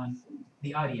details on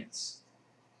the audience.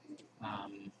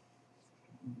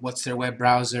 What's their web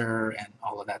browser and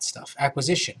all of that stuff.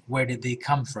 Acquisition, where did they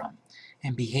come from?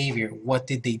 And behavior, what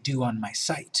did they do on my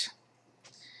site?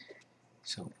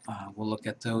 So we'll look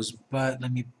at those, but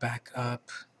let me back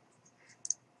up.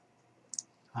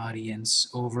 Audience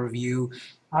overview.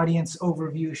 Audience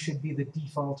overview should be the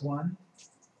default one.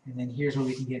 And then here's where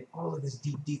we can get all of this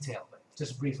deep detail, but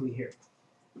just briefly here.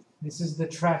 This is the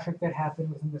traffic that happened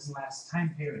within this last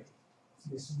time period,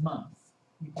 this month.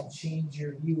 You can change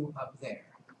your view up there.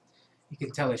 You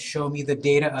can tell it, show me the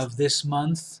data of this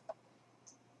month,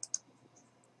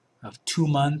 of 2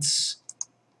 months,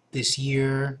 this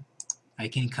year. I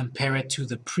can compare it to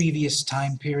the previous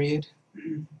time period.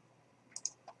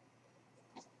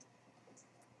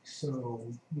 So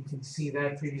you can see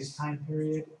that previous time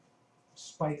period,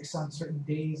 spikes on certain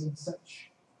days and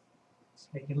such.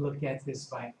 I can look at this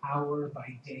by hour,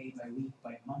 by day, by week,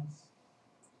 by month.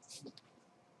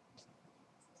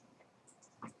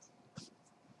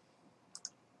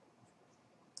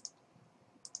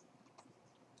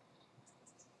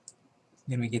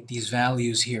 Then we get these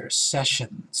values here,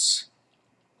 sessions.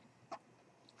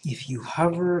 If you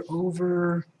hover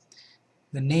over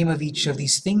the name of each of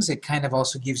these things, it kind of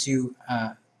also gives you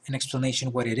an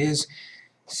explanation what it is.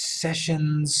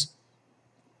 Sessions,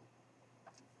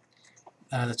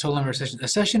 the total number of sessions. A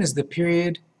session is the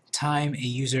period, time a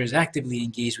user is actively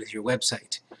engaged with your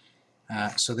website.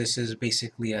 So this is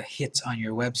basically a hit on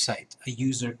your website. A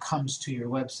user comes to your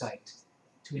website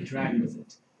to interact with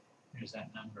it. There's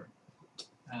that number.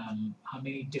 How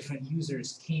many different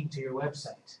users came to your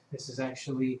website? This is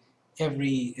actually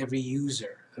every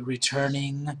user, a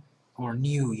returning or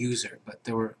new user, but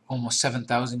there were almost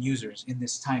 7,000 users in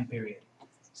this time period.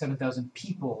 7,000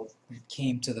 people that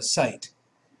came to the site.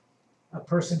 A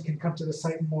person can come to the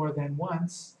site more than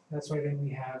once, that's why then we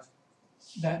have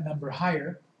that number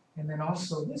higher. And then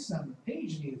also this number,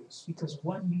 page views, because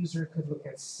one user could look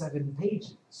at 7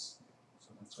 pages. So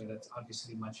that's why that's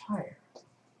obviously much higher.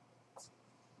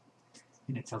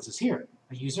 And it tells us here,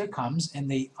 a user comes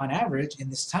and they, on average, in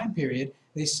this time period,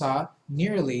 they saw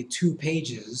nearly 2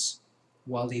 pages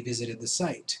while they visited the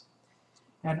site.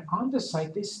 And on the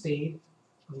site they stayed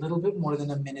a little bit more than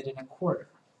 1.25 minutes.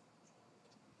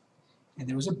 And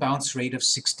there was a bounce rate of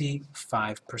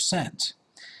 65%.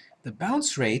 The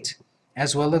bounce rate,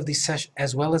 as well as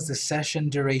the session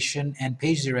duration and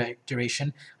page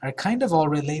duration, are kind of all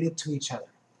related to each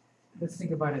other. Let's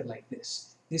think about it like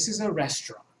this. This is a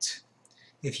restaurant.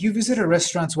 If you visit a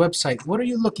restaurant's website, what are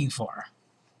you looking for?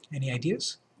 Any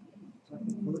ideas?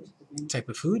 Type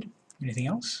of food? Anything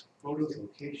else? Photos,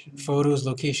 location. Photos,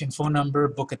 location, phone number,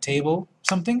 book a table,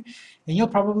 something. And you'll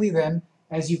probably then,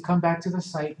 as you come back to the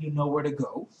site, you know where to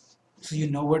go. So you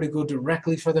know where to go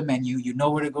directly for the menu. You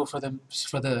know where to go for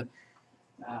the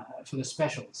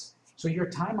specials. So your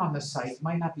time on the site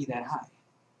might not be that high.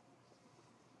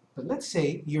 But let's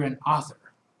say you're an author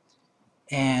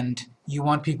and you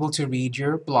want people to read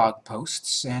your blog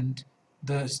posts and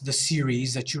the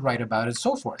series that you write about and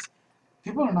so forth.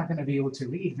 People are not going to be able to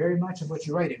read very much of what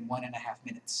you write in 1.5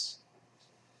 minutes.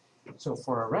 So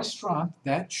for a restaurant,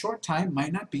 that short time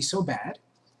might not be so bad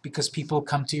because people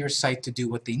come to your site to do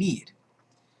what they need.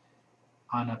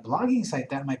 On a blogging site,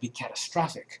 that might be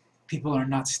catastrophic. People are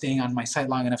not staying on my site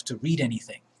long enough to read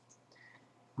anything,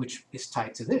 which is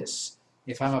tied to this.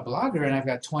 If I'm a blogger and I've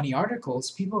got 20 articles,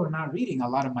 people are not reading a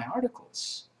lot of my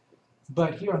articles.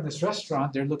 But here on this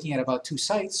restaurant, they're looking at about 2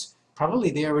 sites. Probably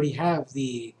they already have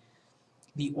the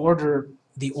order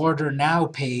now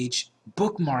page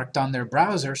bookmarked on their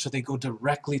browser, so they go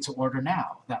directly to order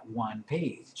now, that one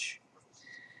page.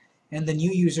 And the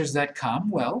new users that come,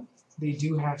 well, they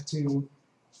do have to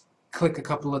click a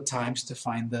couple of times to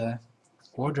find the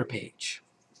order page.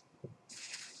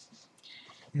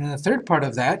 And the third part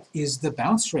of that is the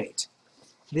bounce rate.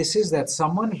 This is that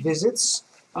someone visits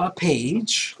a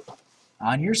page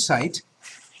on your site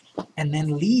and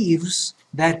then leaves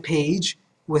that page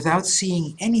without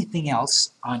seeing anything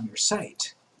else on your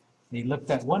site. They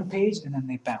looked at one page and then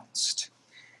they bounced.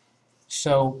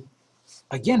 So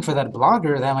again, for that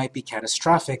blogger, that might be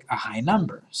catastrophic, a high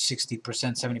number, 60%,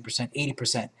 70%,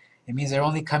 80%. It means they're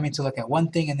only coming to look at one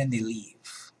thing and then they leave.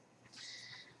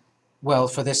 Well,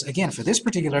 for this, again, for this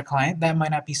particular client, that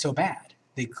might not be so bad.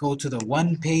 They go to the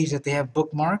one page that they have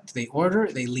bookmarked, they order,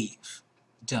 they leave.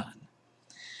 Done.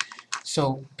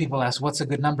 So people ask, what's a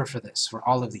good number for this, for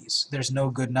all of these? There's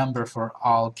no good number for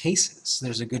all cases.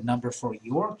 There's a good number for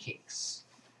your case.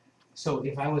 So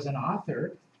if I was an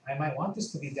author, I might want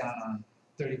this to be down on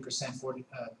 30%, 40%,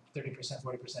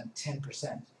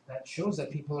 10%. That shows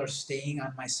that people are staying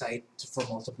on my site for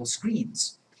multiple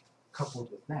screens,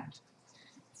 coupled with that.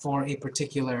 For a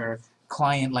particular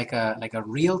client like a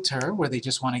realtor where they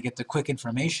just want to get the quick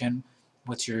information,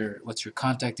 what's your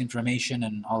contact information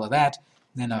and all of that,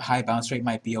 then a high bounce rate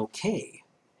might be okay.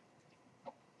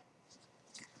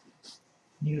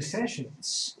 New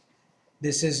sessions.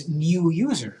 This is new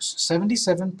users.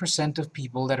 77% of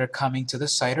people that are coming to the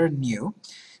site are new.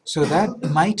 So that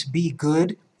might be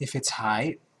good if it's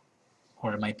high,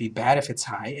 or it might be bad if it's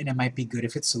high, and it might be good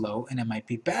if it's low, and it might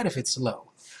be bad if it's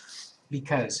low.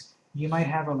 Because you might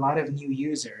have a lot of new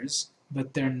users,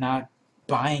 but they're not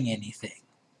buying anything.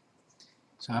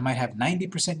 So I might have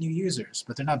 90% new users,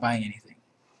 but they're not buying anything.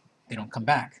 They don't come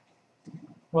back.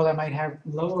 Well, I might have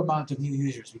low amount of new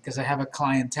users because I have a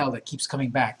clientele that keeps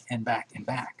coming back and back and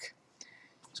back.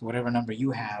 So whatever number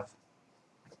you have,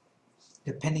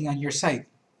 depending on your site,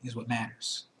 is what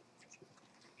matters.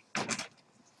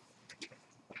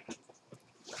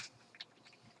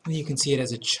 And you can see it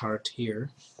as a chart here.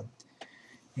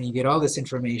 And you get all this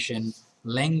information,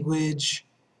 language.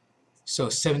 So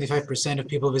 75% of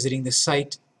people visiting this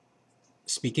site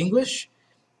speak English.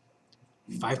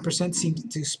 5% seem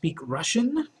to speak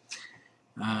Russian.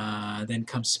 Then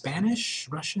comes Spanish,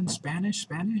 Russian, Spanish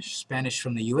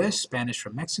from the US, Spanish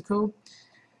from Mexico,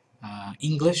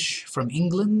 English from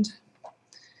England.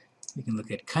 We can look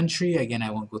at country. Again,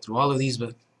 I won't go through all of these,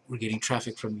 but we're getting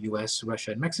traffic from US,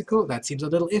 Russia, and Mexico. That seems a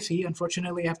little iffy,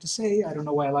 unfortunately, I have to say. I don't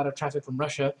know why a lot of traffic from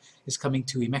Russia is coming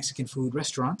to a Mexican food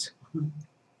restaurant.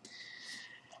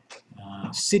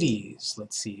 Cities,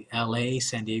 let's see, LA,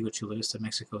 San Diego, Chula Vista,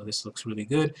 Mexico. This looks really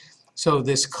good. So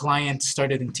this client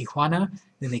started in Tijuana,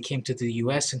 then they came to the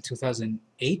US in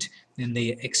 2008, then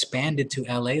they expanded to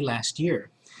LA last year.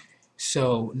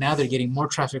 So now they're getting more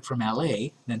traffic from LA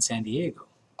than San Diego.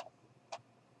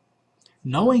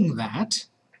 Knowing that,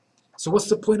 so what's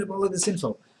the point of all of this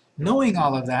info? Knowing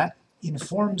all of that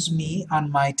informs me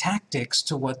on my tactics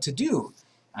to what to do.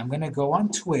 I'm going to go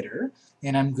on Twitter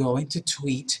and I'm going to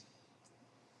tweet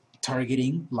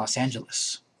targeting Los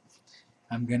Angeles.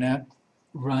 I'm going to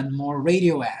run more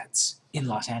radio ads in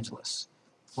Los Angeles.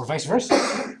 Or vice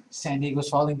versa. San Diego's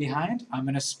falling behind. I'm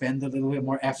going to spend a little bit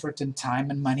more effort and time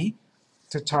and money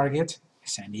to target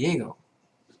San Diego.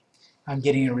 I'm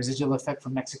getting a residual effect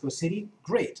from Mexico City.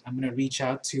 Great. I'm going to reach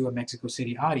out to a Mexico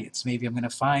City audience. Maybe I'm going to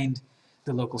find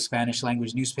the local Spanish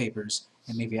language newspapers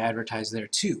and maybe advertise there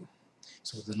too.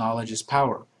 So the knowledge is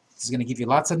power. This is going to give you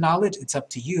lots of knowledge. It's up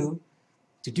to you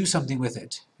to do something with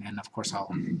it. And of course,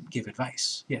 I'll give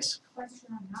advice. Yes? Question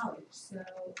on knowledge. So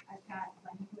I've got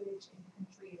language and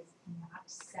country is not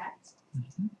set.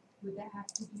 Mhm. Would that have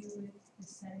to do with the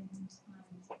settings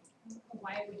on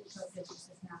why would it show that this is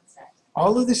not set?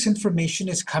 All of this information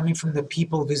is coming from the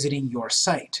people visiting your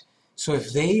site. So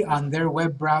if they, on their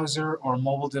web browser or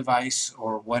mobile device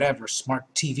or whatever, smart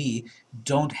TV,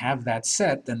 don't have that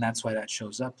set, then that's why that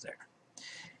shows up there.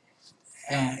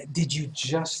 Did you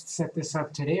just set this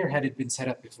up today, or had it been set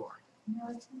up before? No,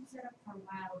 it's been set up for a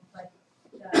while, but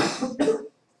the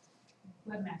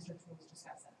webmaster tools just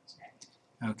got set up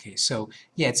today. Okay, so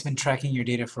yeah, it's been tracking your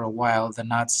data for a while. The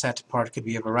not set part could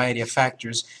be a variety of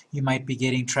factors. You might be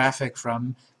getting traffic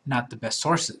from not the best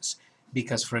sources.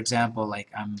 Because, for example,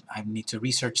 like I need to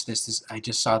research this. I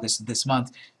just saw this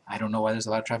month. I don't know why there's a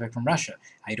lot of traffic from Russia.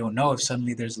 I don't know if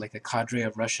suddenly there's like a cadre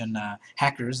of Russian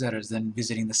hackers that are then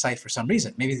visiting the site for some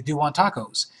reason. Maybe they do want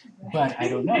tacos, but I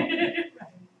don't know.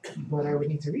 But I would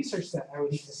need to research that. I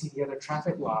would need to see the other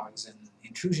traffic logs and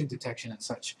intrusion detection and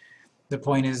such. The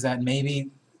point is that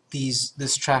maybe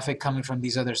this traffic coming from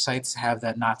these other sites have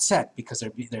that not set because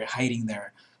they're hiding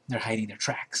their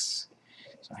tracks.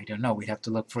 So I don't know. We'd have to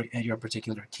look at your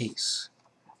particular case.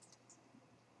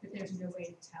 But there's no way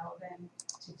to tell them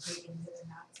to dig into the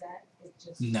not set. It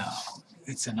just No,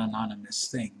 it's an anonymous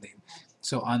thing.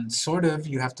 So on sort of,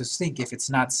 you have to think if it's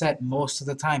not set, most of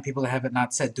the time people that have it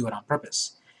not set do it on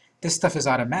purpose. This stuff is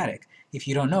automatic. If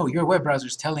you don't know, your web browser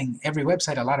is telling every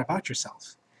website a lot about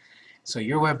yourself. So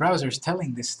your web browser is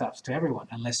telling this stuff to everyone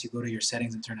unless you go to your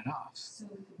settings and turn it off. So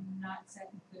not set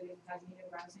including incognito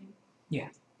browsing? Yeah.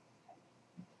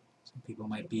 Some people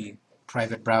might be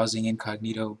private browsing,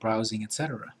 incognito browsing,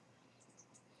 etc.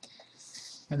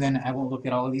 And then I won't look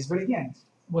at all of these, but again,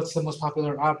 what's the most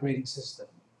popular operating system?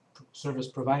 Service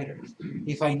provider.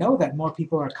 If I know that more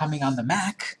people are coming on the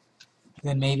Mac,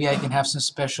 then maybe I can have some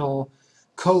special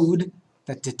code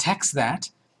that detects that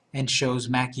and shows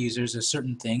Mac users a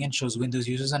certain thing and shows Windows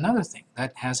users another thing.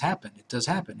 That has happened. It does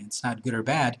happen. It's not good or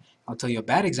bad. I'll tell you a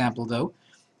bad example though.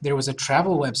 There was a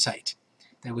travel website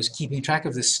that was keeping track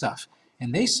of this stuff,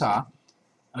 and they saw,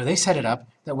 or they set it up,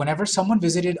 that whenever someone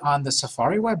visited on the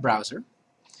Safari web browser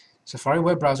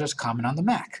is common on the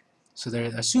Mac. So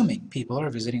they're assuming people are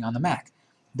visiting on the Mac.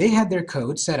 They had their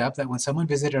code set up that when someone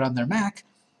visited on their Mac,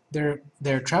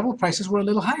 their travel prices were a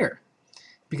little higher.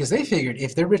 Because they figured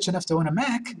if they're rich enough to own a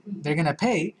Mac, they're going to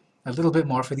pay a little bit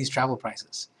more for these travel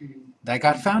prices. That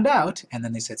got found out, and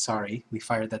then they said, sorry, we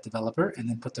fired that developer, and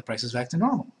then put the prices back to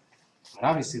normal. But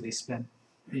obviously they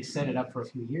set it up for a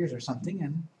few years or something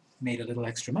and made a little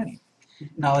extra money.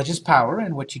 Knowledge is power,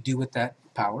 and what you do with that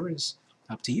power is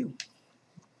up to you.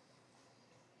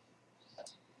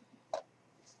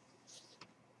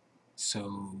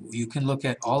 So you can look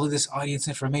at all of this audience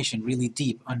information really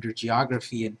deep under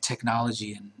geography and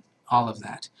technology and all of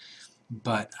that.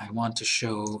 But I want to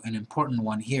show an important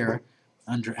one here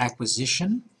under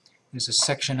acquisition. There's a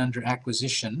section under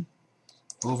acquisition,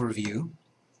 overview.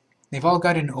 They've all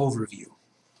got an overview.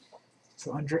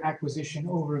 So under acquisition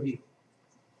overview,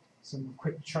 some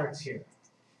quick charts here.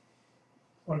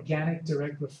 Organic,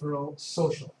 direct referral,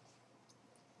 social.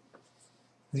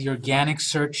 The organic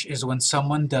search is when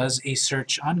someone does a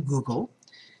search on Google,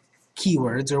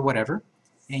 keywords or whatever,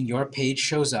 and your page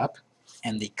shows up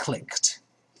and they clicked.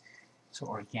 So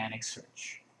organic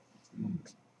search.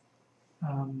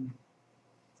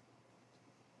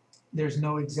 There's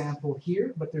no example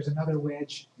here, but there's another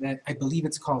wedge that I believe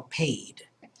it's called paid.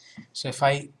 So if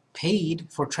I paid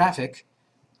for traffic,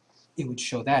 it would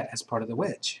show that as part of the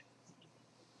wedge.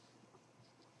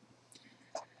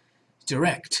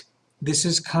 Direct. This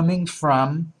is coming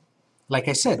from, like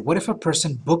I said, what if a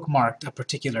person bookmarked a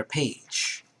particular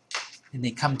page and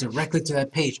they come directly to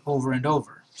that page over and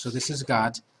over? So this has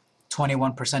got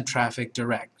 21% traffic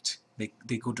direct.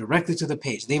 They go directly to the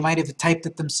page. They might have typed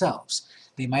it themselves.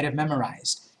 They might have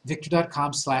memorized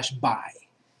victor.com/buy.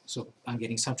 So I'm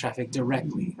getting some traffic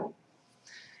directly.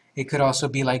 It could also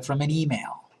be like from an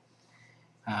email.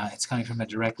 It's coming from a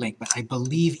direct link, but I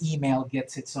believe email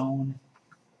gets its own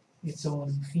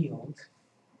field.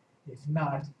 If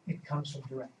not, it comes from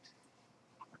direct.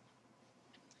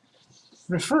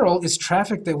 Referral is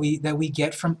traffic that we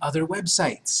get from other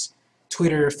websites.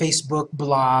 Twitter, Facebook,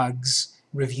 blogs,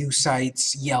 review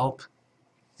sites, Yelp,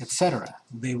 etc.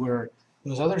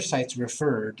 Those other sites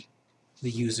referred the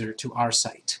user to our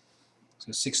site.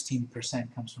 So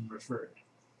 16% comes from referred.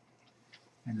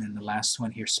 And then the last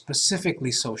one here,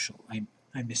 specifically social. I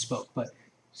misspoke, but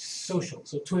social.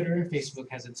 So Twitter and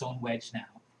Facebook has its own wedge now.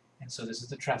 And so this is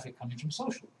the traffic coming from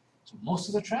social. So most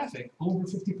of the traffic, over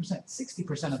 50%,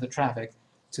 60% of the traffic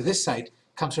to this site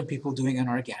comes from people doing an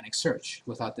organic search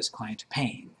without this client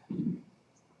paying.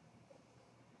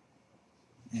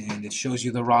 And it shows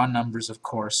you the raw numbers, of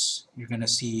course. You're going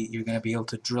to be able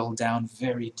to drill down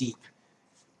very deep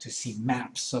to see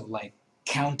maps of like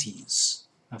counties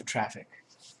of traffic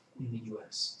in the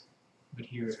US. But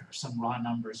here are some raw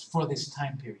numbers for this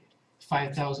time period.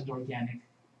 5,000 organic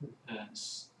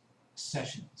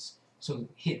sessions. So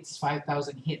hits,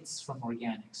 5,000 hits from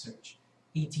organic search,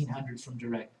 1,800 from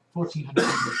direct, 1,400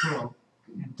 from referral,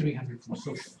 and 300 from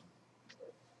social.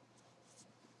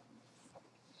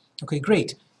 Okay,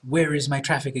 great. Where is my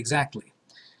traffic exactly?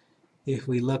 If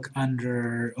we look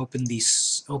under, open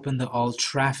the all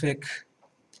traffic.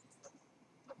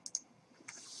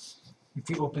 If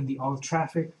you open the all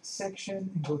traffic section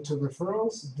and go to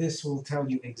referrals, this will tell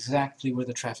you exactly where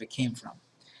the traffic came from.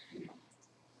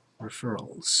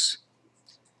 Referrals.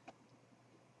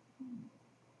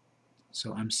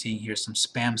 So I'm seeing here some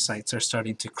spam sites are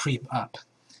starting to creep up.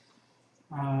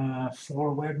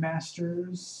 For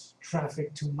webmasters,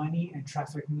 traffic to money, and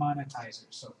traffic monetizers.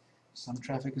 So some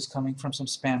traffic is coming from some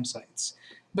spam sites.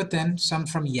 But then some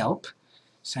from Yelp,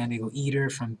 San Diego Eater,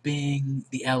 from Bing,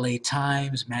 the LA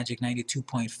Times, Magic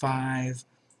 92.5,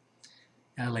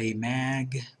 LA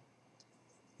Mag.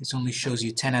 This only shows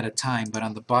you 10 at a time, but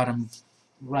on the bottom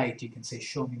right you can say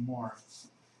show me more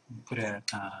and put it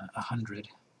at 100.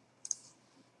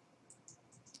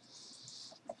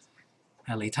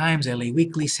 LA Times, LA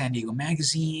Weekly, San Diego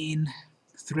Magazine,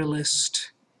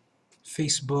 Thrillist,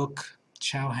 Facebook,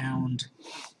 Chowhound.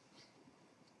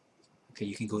 Okay,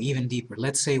 you can go even deeper.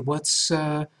 Let's say what's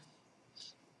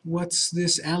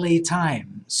this LA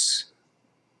Times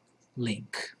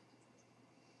link?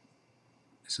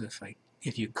 So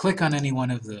if you click on any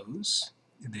one of those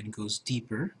and then goes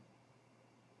deeper,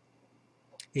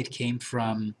 it came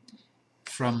from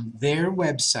their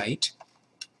website,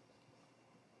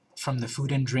 from the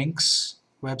food and drinks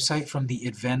website, from the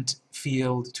event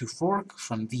field to fork,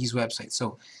 from these websites.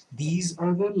 So these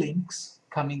are the links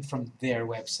coming from their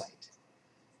website,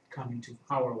 coming to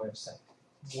our website.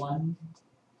 One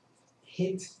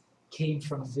hit came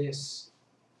from this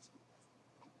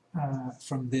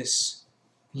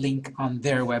link on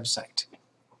their website.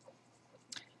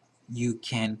 You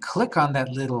can click on that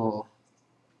little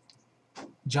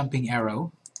jumping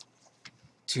arrow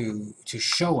to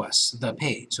show us the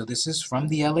page. So this is from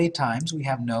the LA Times. We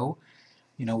have no,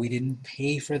 we didn't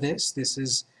pay for this. This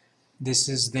is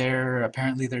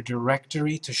apparently their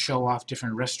directory to show off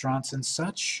different restaurants and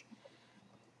such.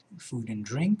 Food and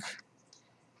drink.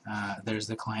 There's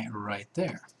the client right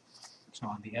there. So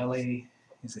on the LA,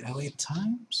 is it LA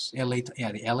Times?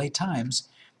 The LA Times,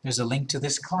 there's a link to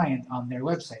this client on their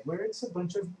website where it's a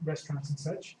bunch of restaurants and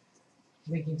such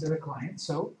linking to the client.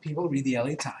 So people read the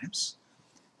LA Times,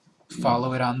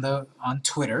 follow it on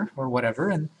Twitter or whatever,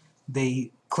 and they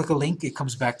click a link, it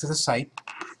comes back to the site,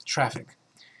 traffic.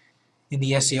 In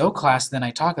the SEO class, then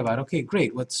I talk about, okay,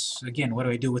 great, what do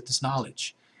I do with this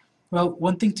knowledge? Well,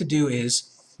 one thing to do is,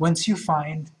 once you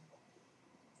find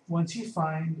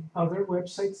other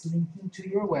websites linking to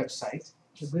your website,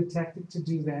 a good tactic to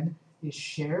do then is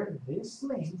share this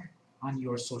link on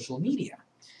your social media.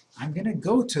 I'm going to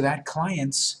go to that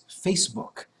client's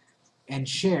Facebook and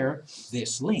share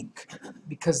this link,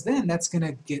 because then that's going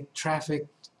to get traffic,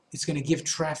 it's going to give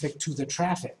traffic to the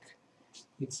traffic.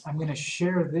 I'm going to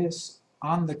share this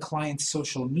on the client's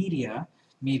social media,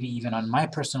 maybe even on my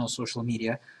personal social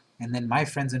media, and then my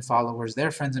friends and followers,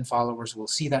 their friends and followers will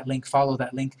see that link, follow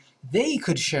that link. They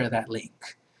could share that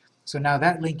link. So now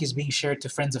that link is being shared to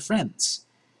friends of friends.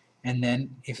 And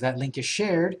then if that link is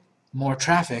shared, more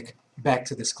traffic back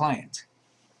to this client.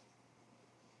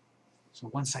 So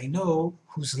once I know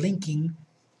who's linking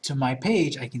to my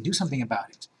page, I can do something about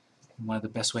it. And one of the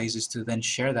best ways is to then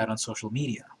share that on social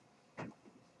media.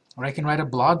 Or I can write a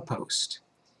blog post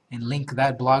and link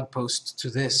that blog post to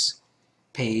this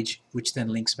page, which then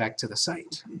links back to the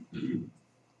site.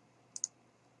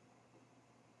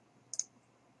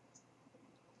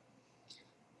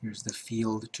 Here's the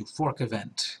Field to Fork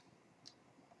event,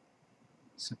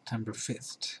 September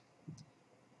 5th.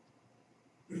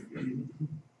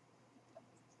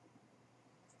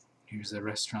 Here's the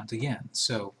restaurant again.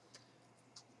 So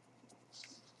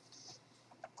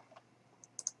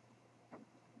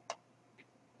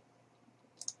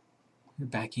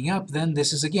Backing up, then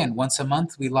this is again, once a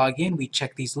month we log in, we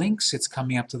check these links, it's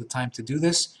coming up to the time to do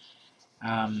this.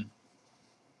 The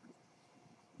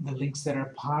links that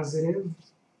are positive,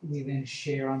 we then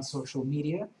share on social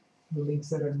media. The links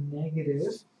that are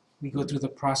negative, we go through the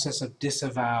process of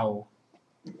disavow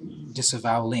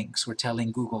links. We're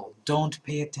telling Google, don't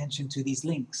pay attention to these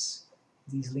links.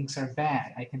 These links are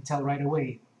bad. I can tell right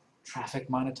away.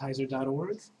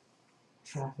 Trafficmonetizer.org,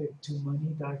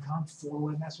 traffic2money.com,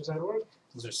 webmasters.org.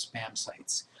 Those are spam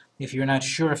sites. If you're not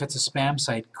sure if it's a spam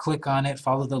site, click on it,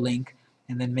 follow the link,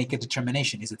 and then make a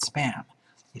determination. Is it spam?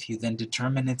 If you then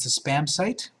determine it's a spam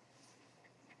site,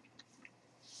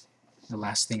 the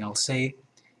last thing I'll say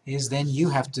is then you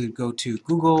have to go to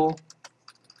Google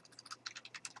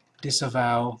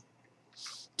Disavow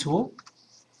tool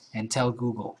and tell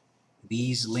Google,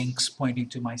 these links pointing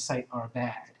to my site are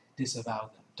bad.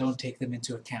 Disavow them. Don't take them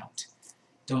into account.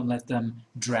 Don't let them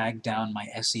drag down my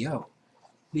SEO.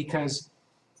 Because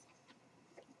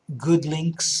good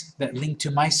links that link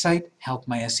to my site help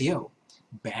my SEO.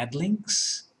 Bad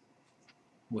links,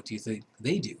 what do you think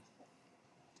they do?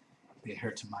 They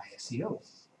hurt my SEO.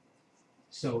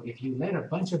 So if you let a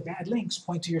bunch of bad links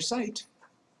point to your site,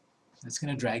 that's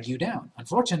going to drag you down.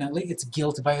 Unfortunately, it's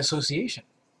guilt by association.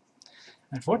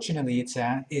 Unfortunately,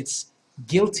 it's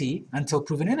guilty until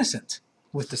proven innocent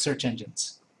with the search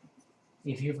engines.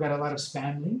 If you've got a lot of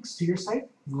spam links to your site,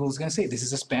 Google's going to say, this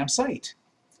is a spam site.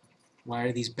 Why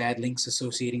are these bad links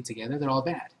associating together? They're all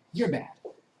bad. You're bad.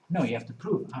 No, you have to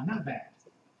prove, I'm not bad.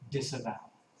 Disavow.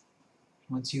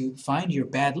 Once you find your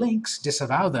bad links,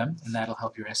 disavow them, and that'll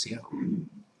help your SEO.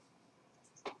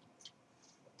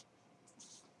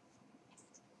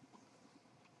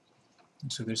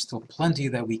 And so there's still plenty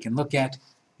that we can look at,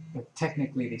 but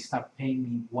technically they stopped paying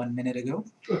me 1 minute ago.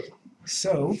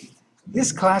 So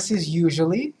this class is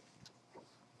usually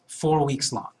 4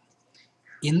 weeks long.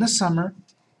 In the summer,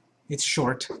 it's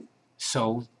short,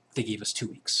 so they gave us 2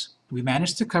 weeks. We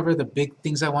managed to cover the big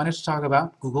things I wanted to talk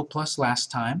about, Google Plus last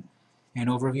time, an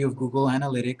overview of Google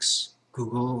Analytics,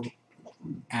 Google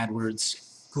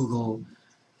AdWords, Google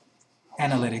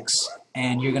Analytics,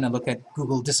 and you're going to look at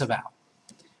Google Disavow.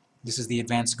 This is the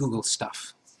advanced Google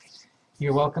stuff.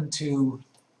 You're welcome to,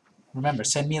 remember,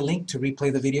 send me a link to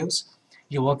replay the videos.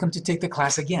 You're welcome to take the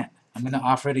class again. I'm going to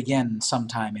offer it again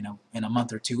sometime in a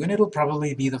month or two, and it'll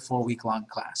probably be the 4-week-long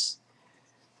class.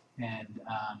 And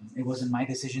it wasn't my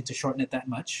decision to shorten it that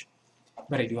much,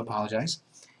 but I do apologize.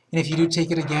 And if you do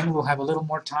take it again, we'll have a little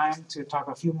more time to talk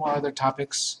a few more other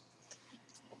topics.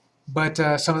 But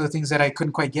some of the things that I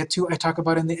couldn't quite get to, I talk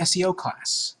about in the SEO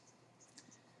class.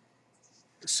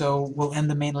 So we'll end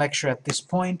the main lecture at this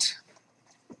point.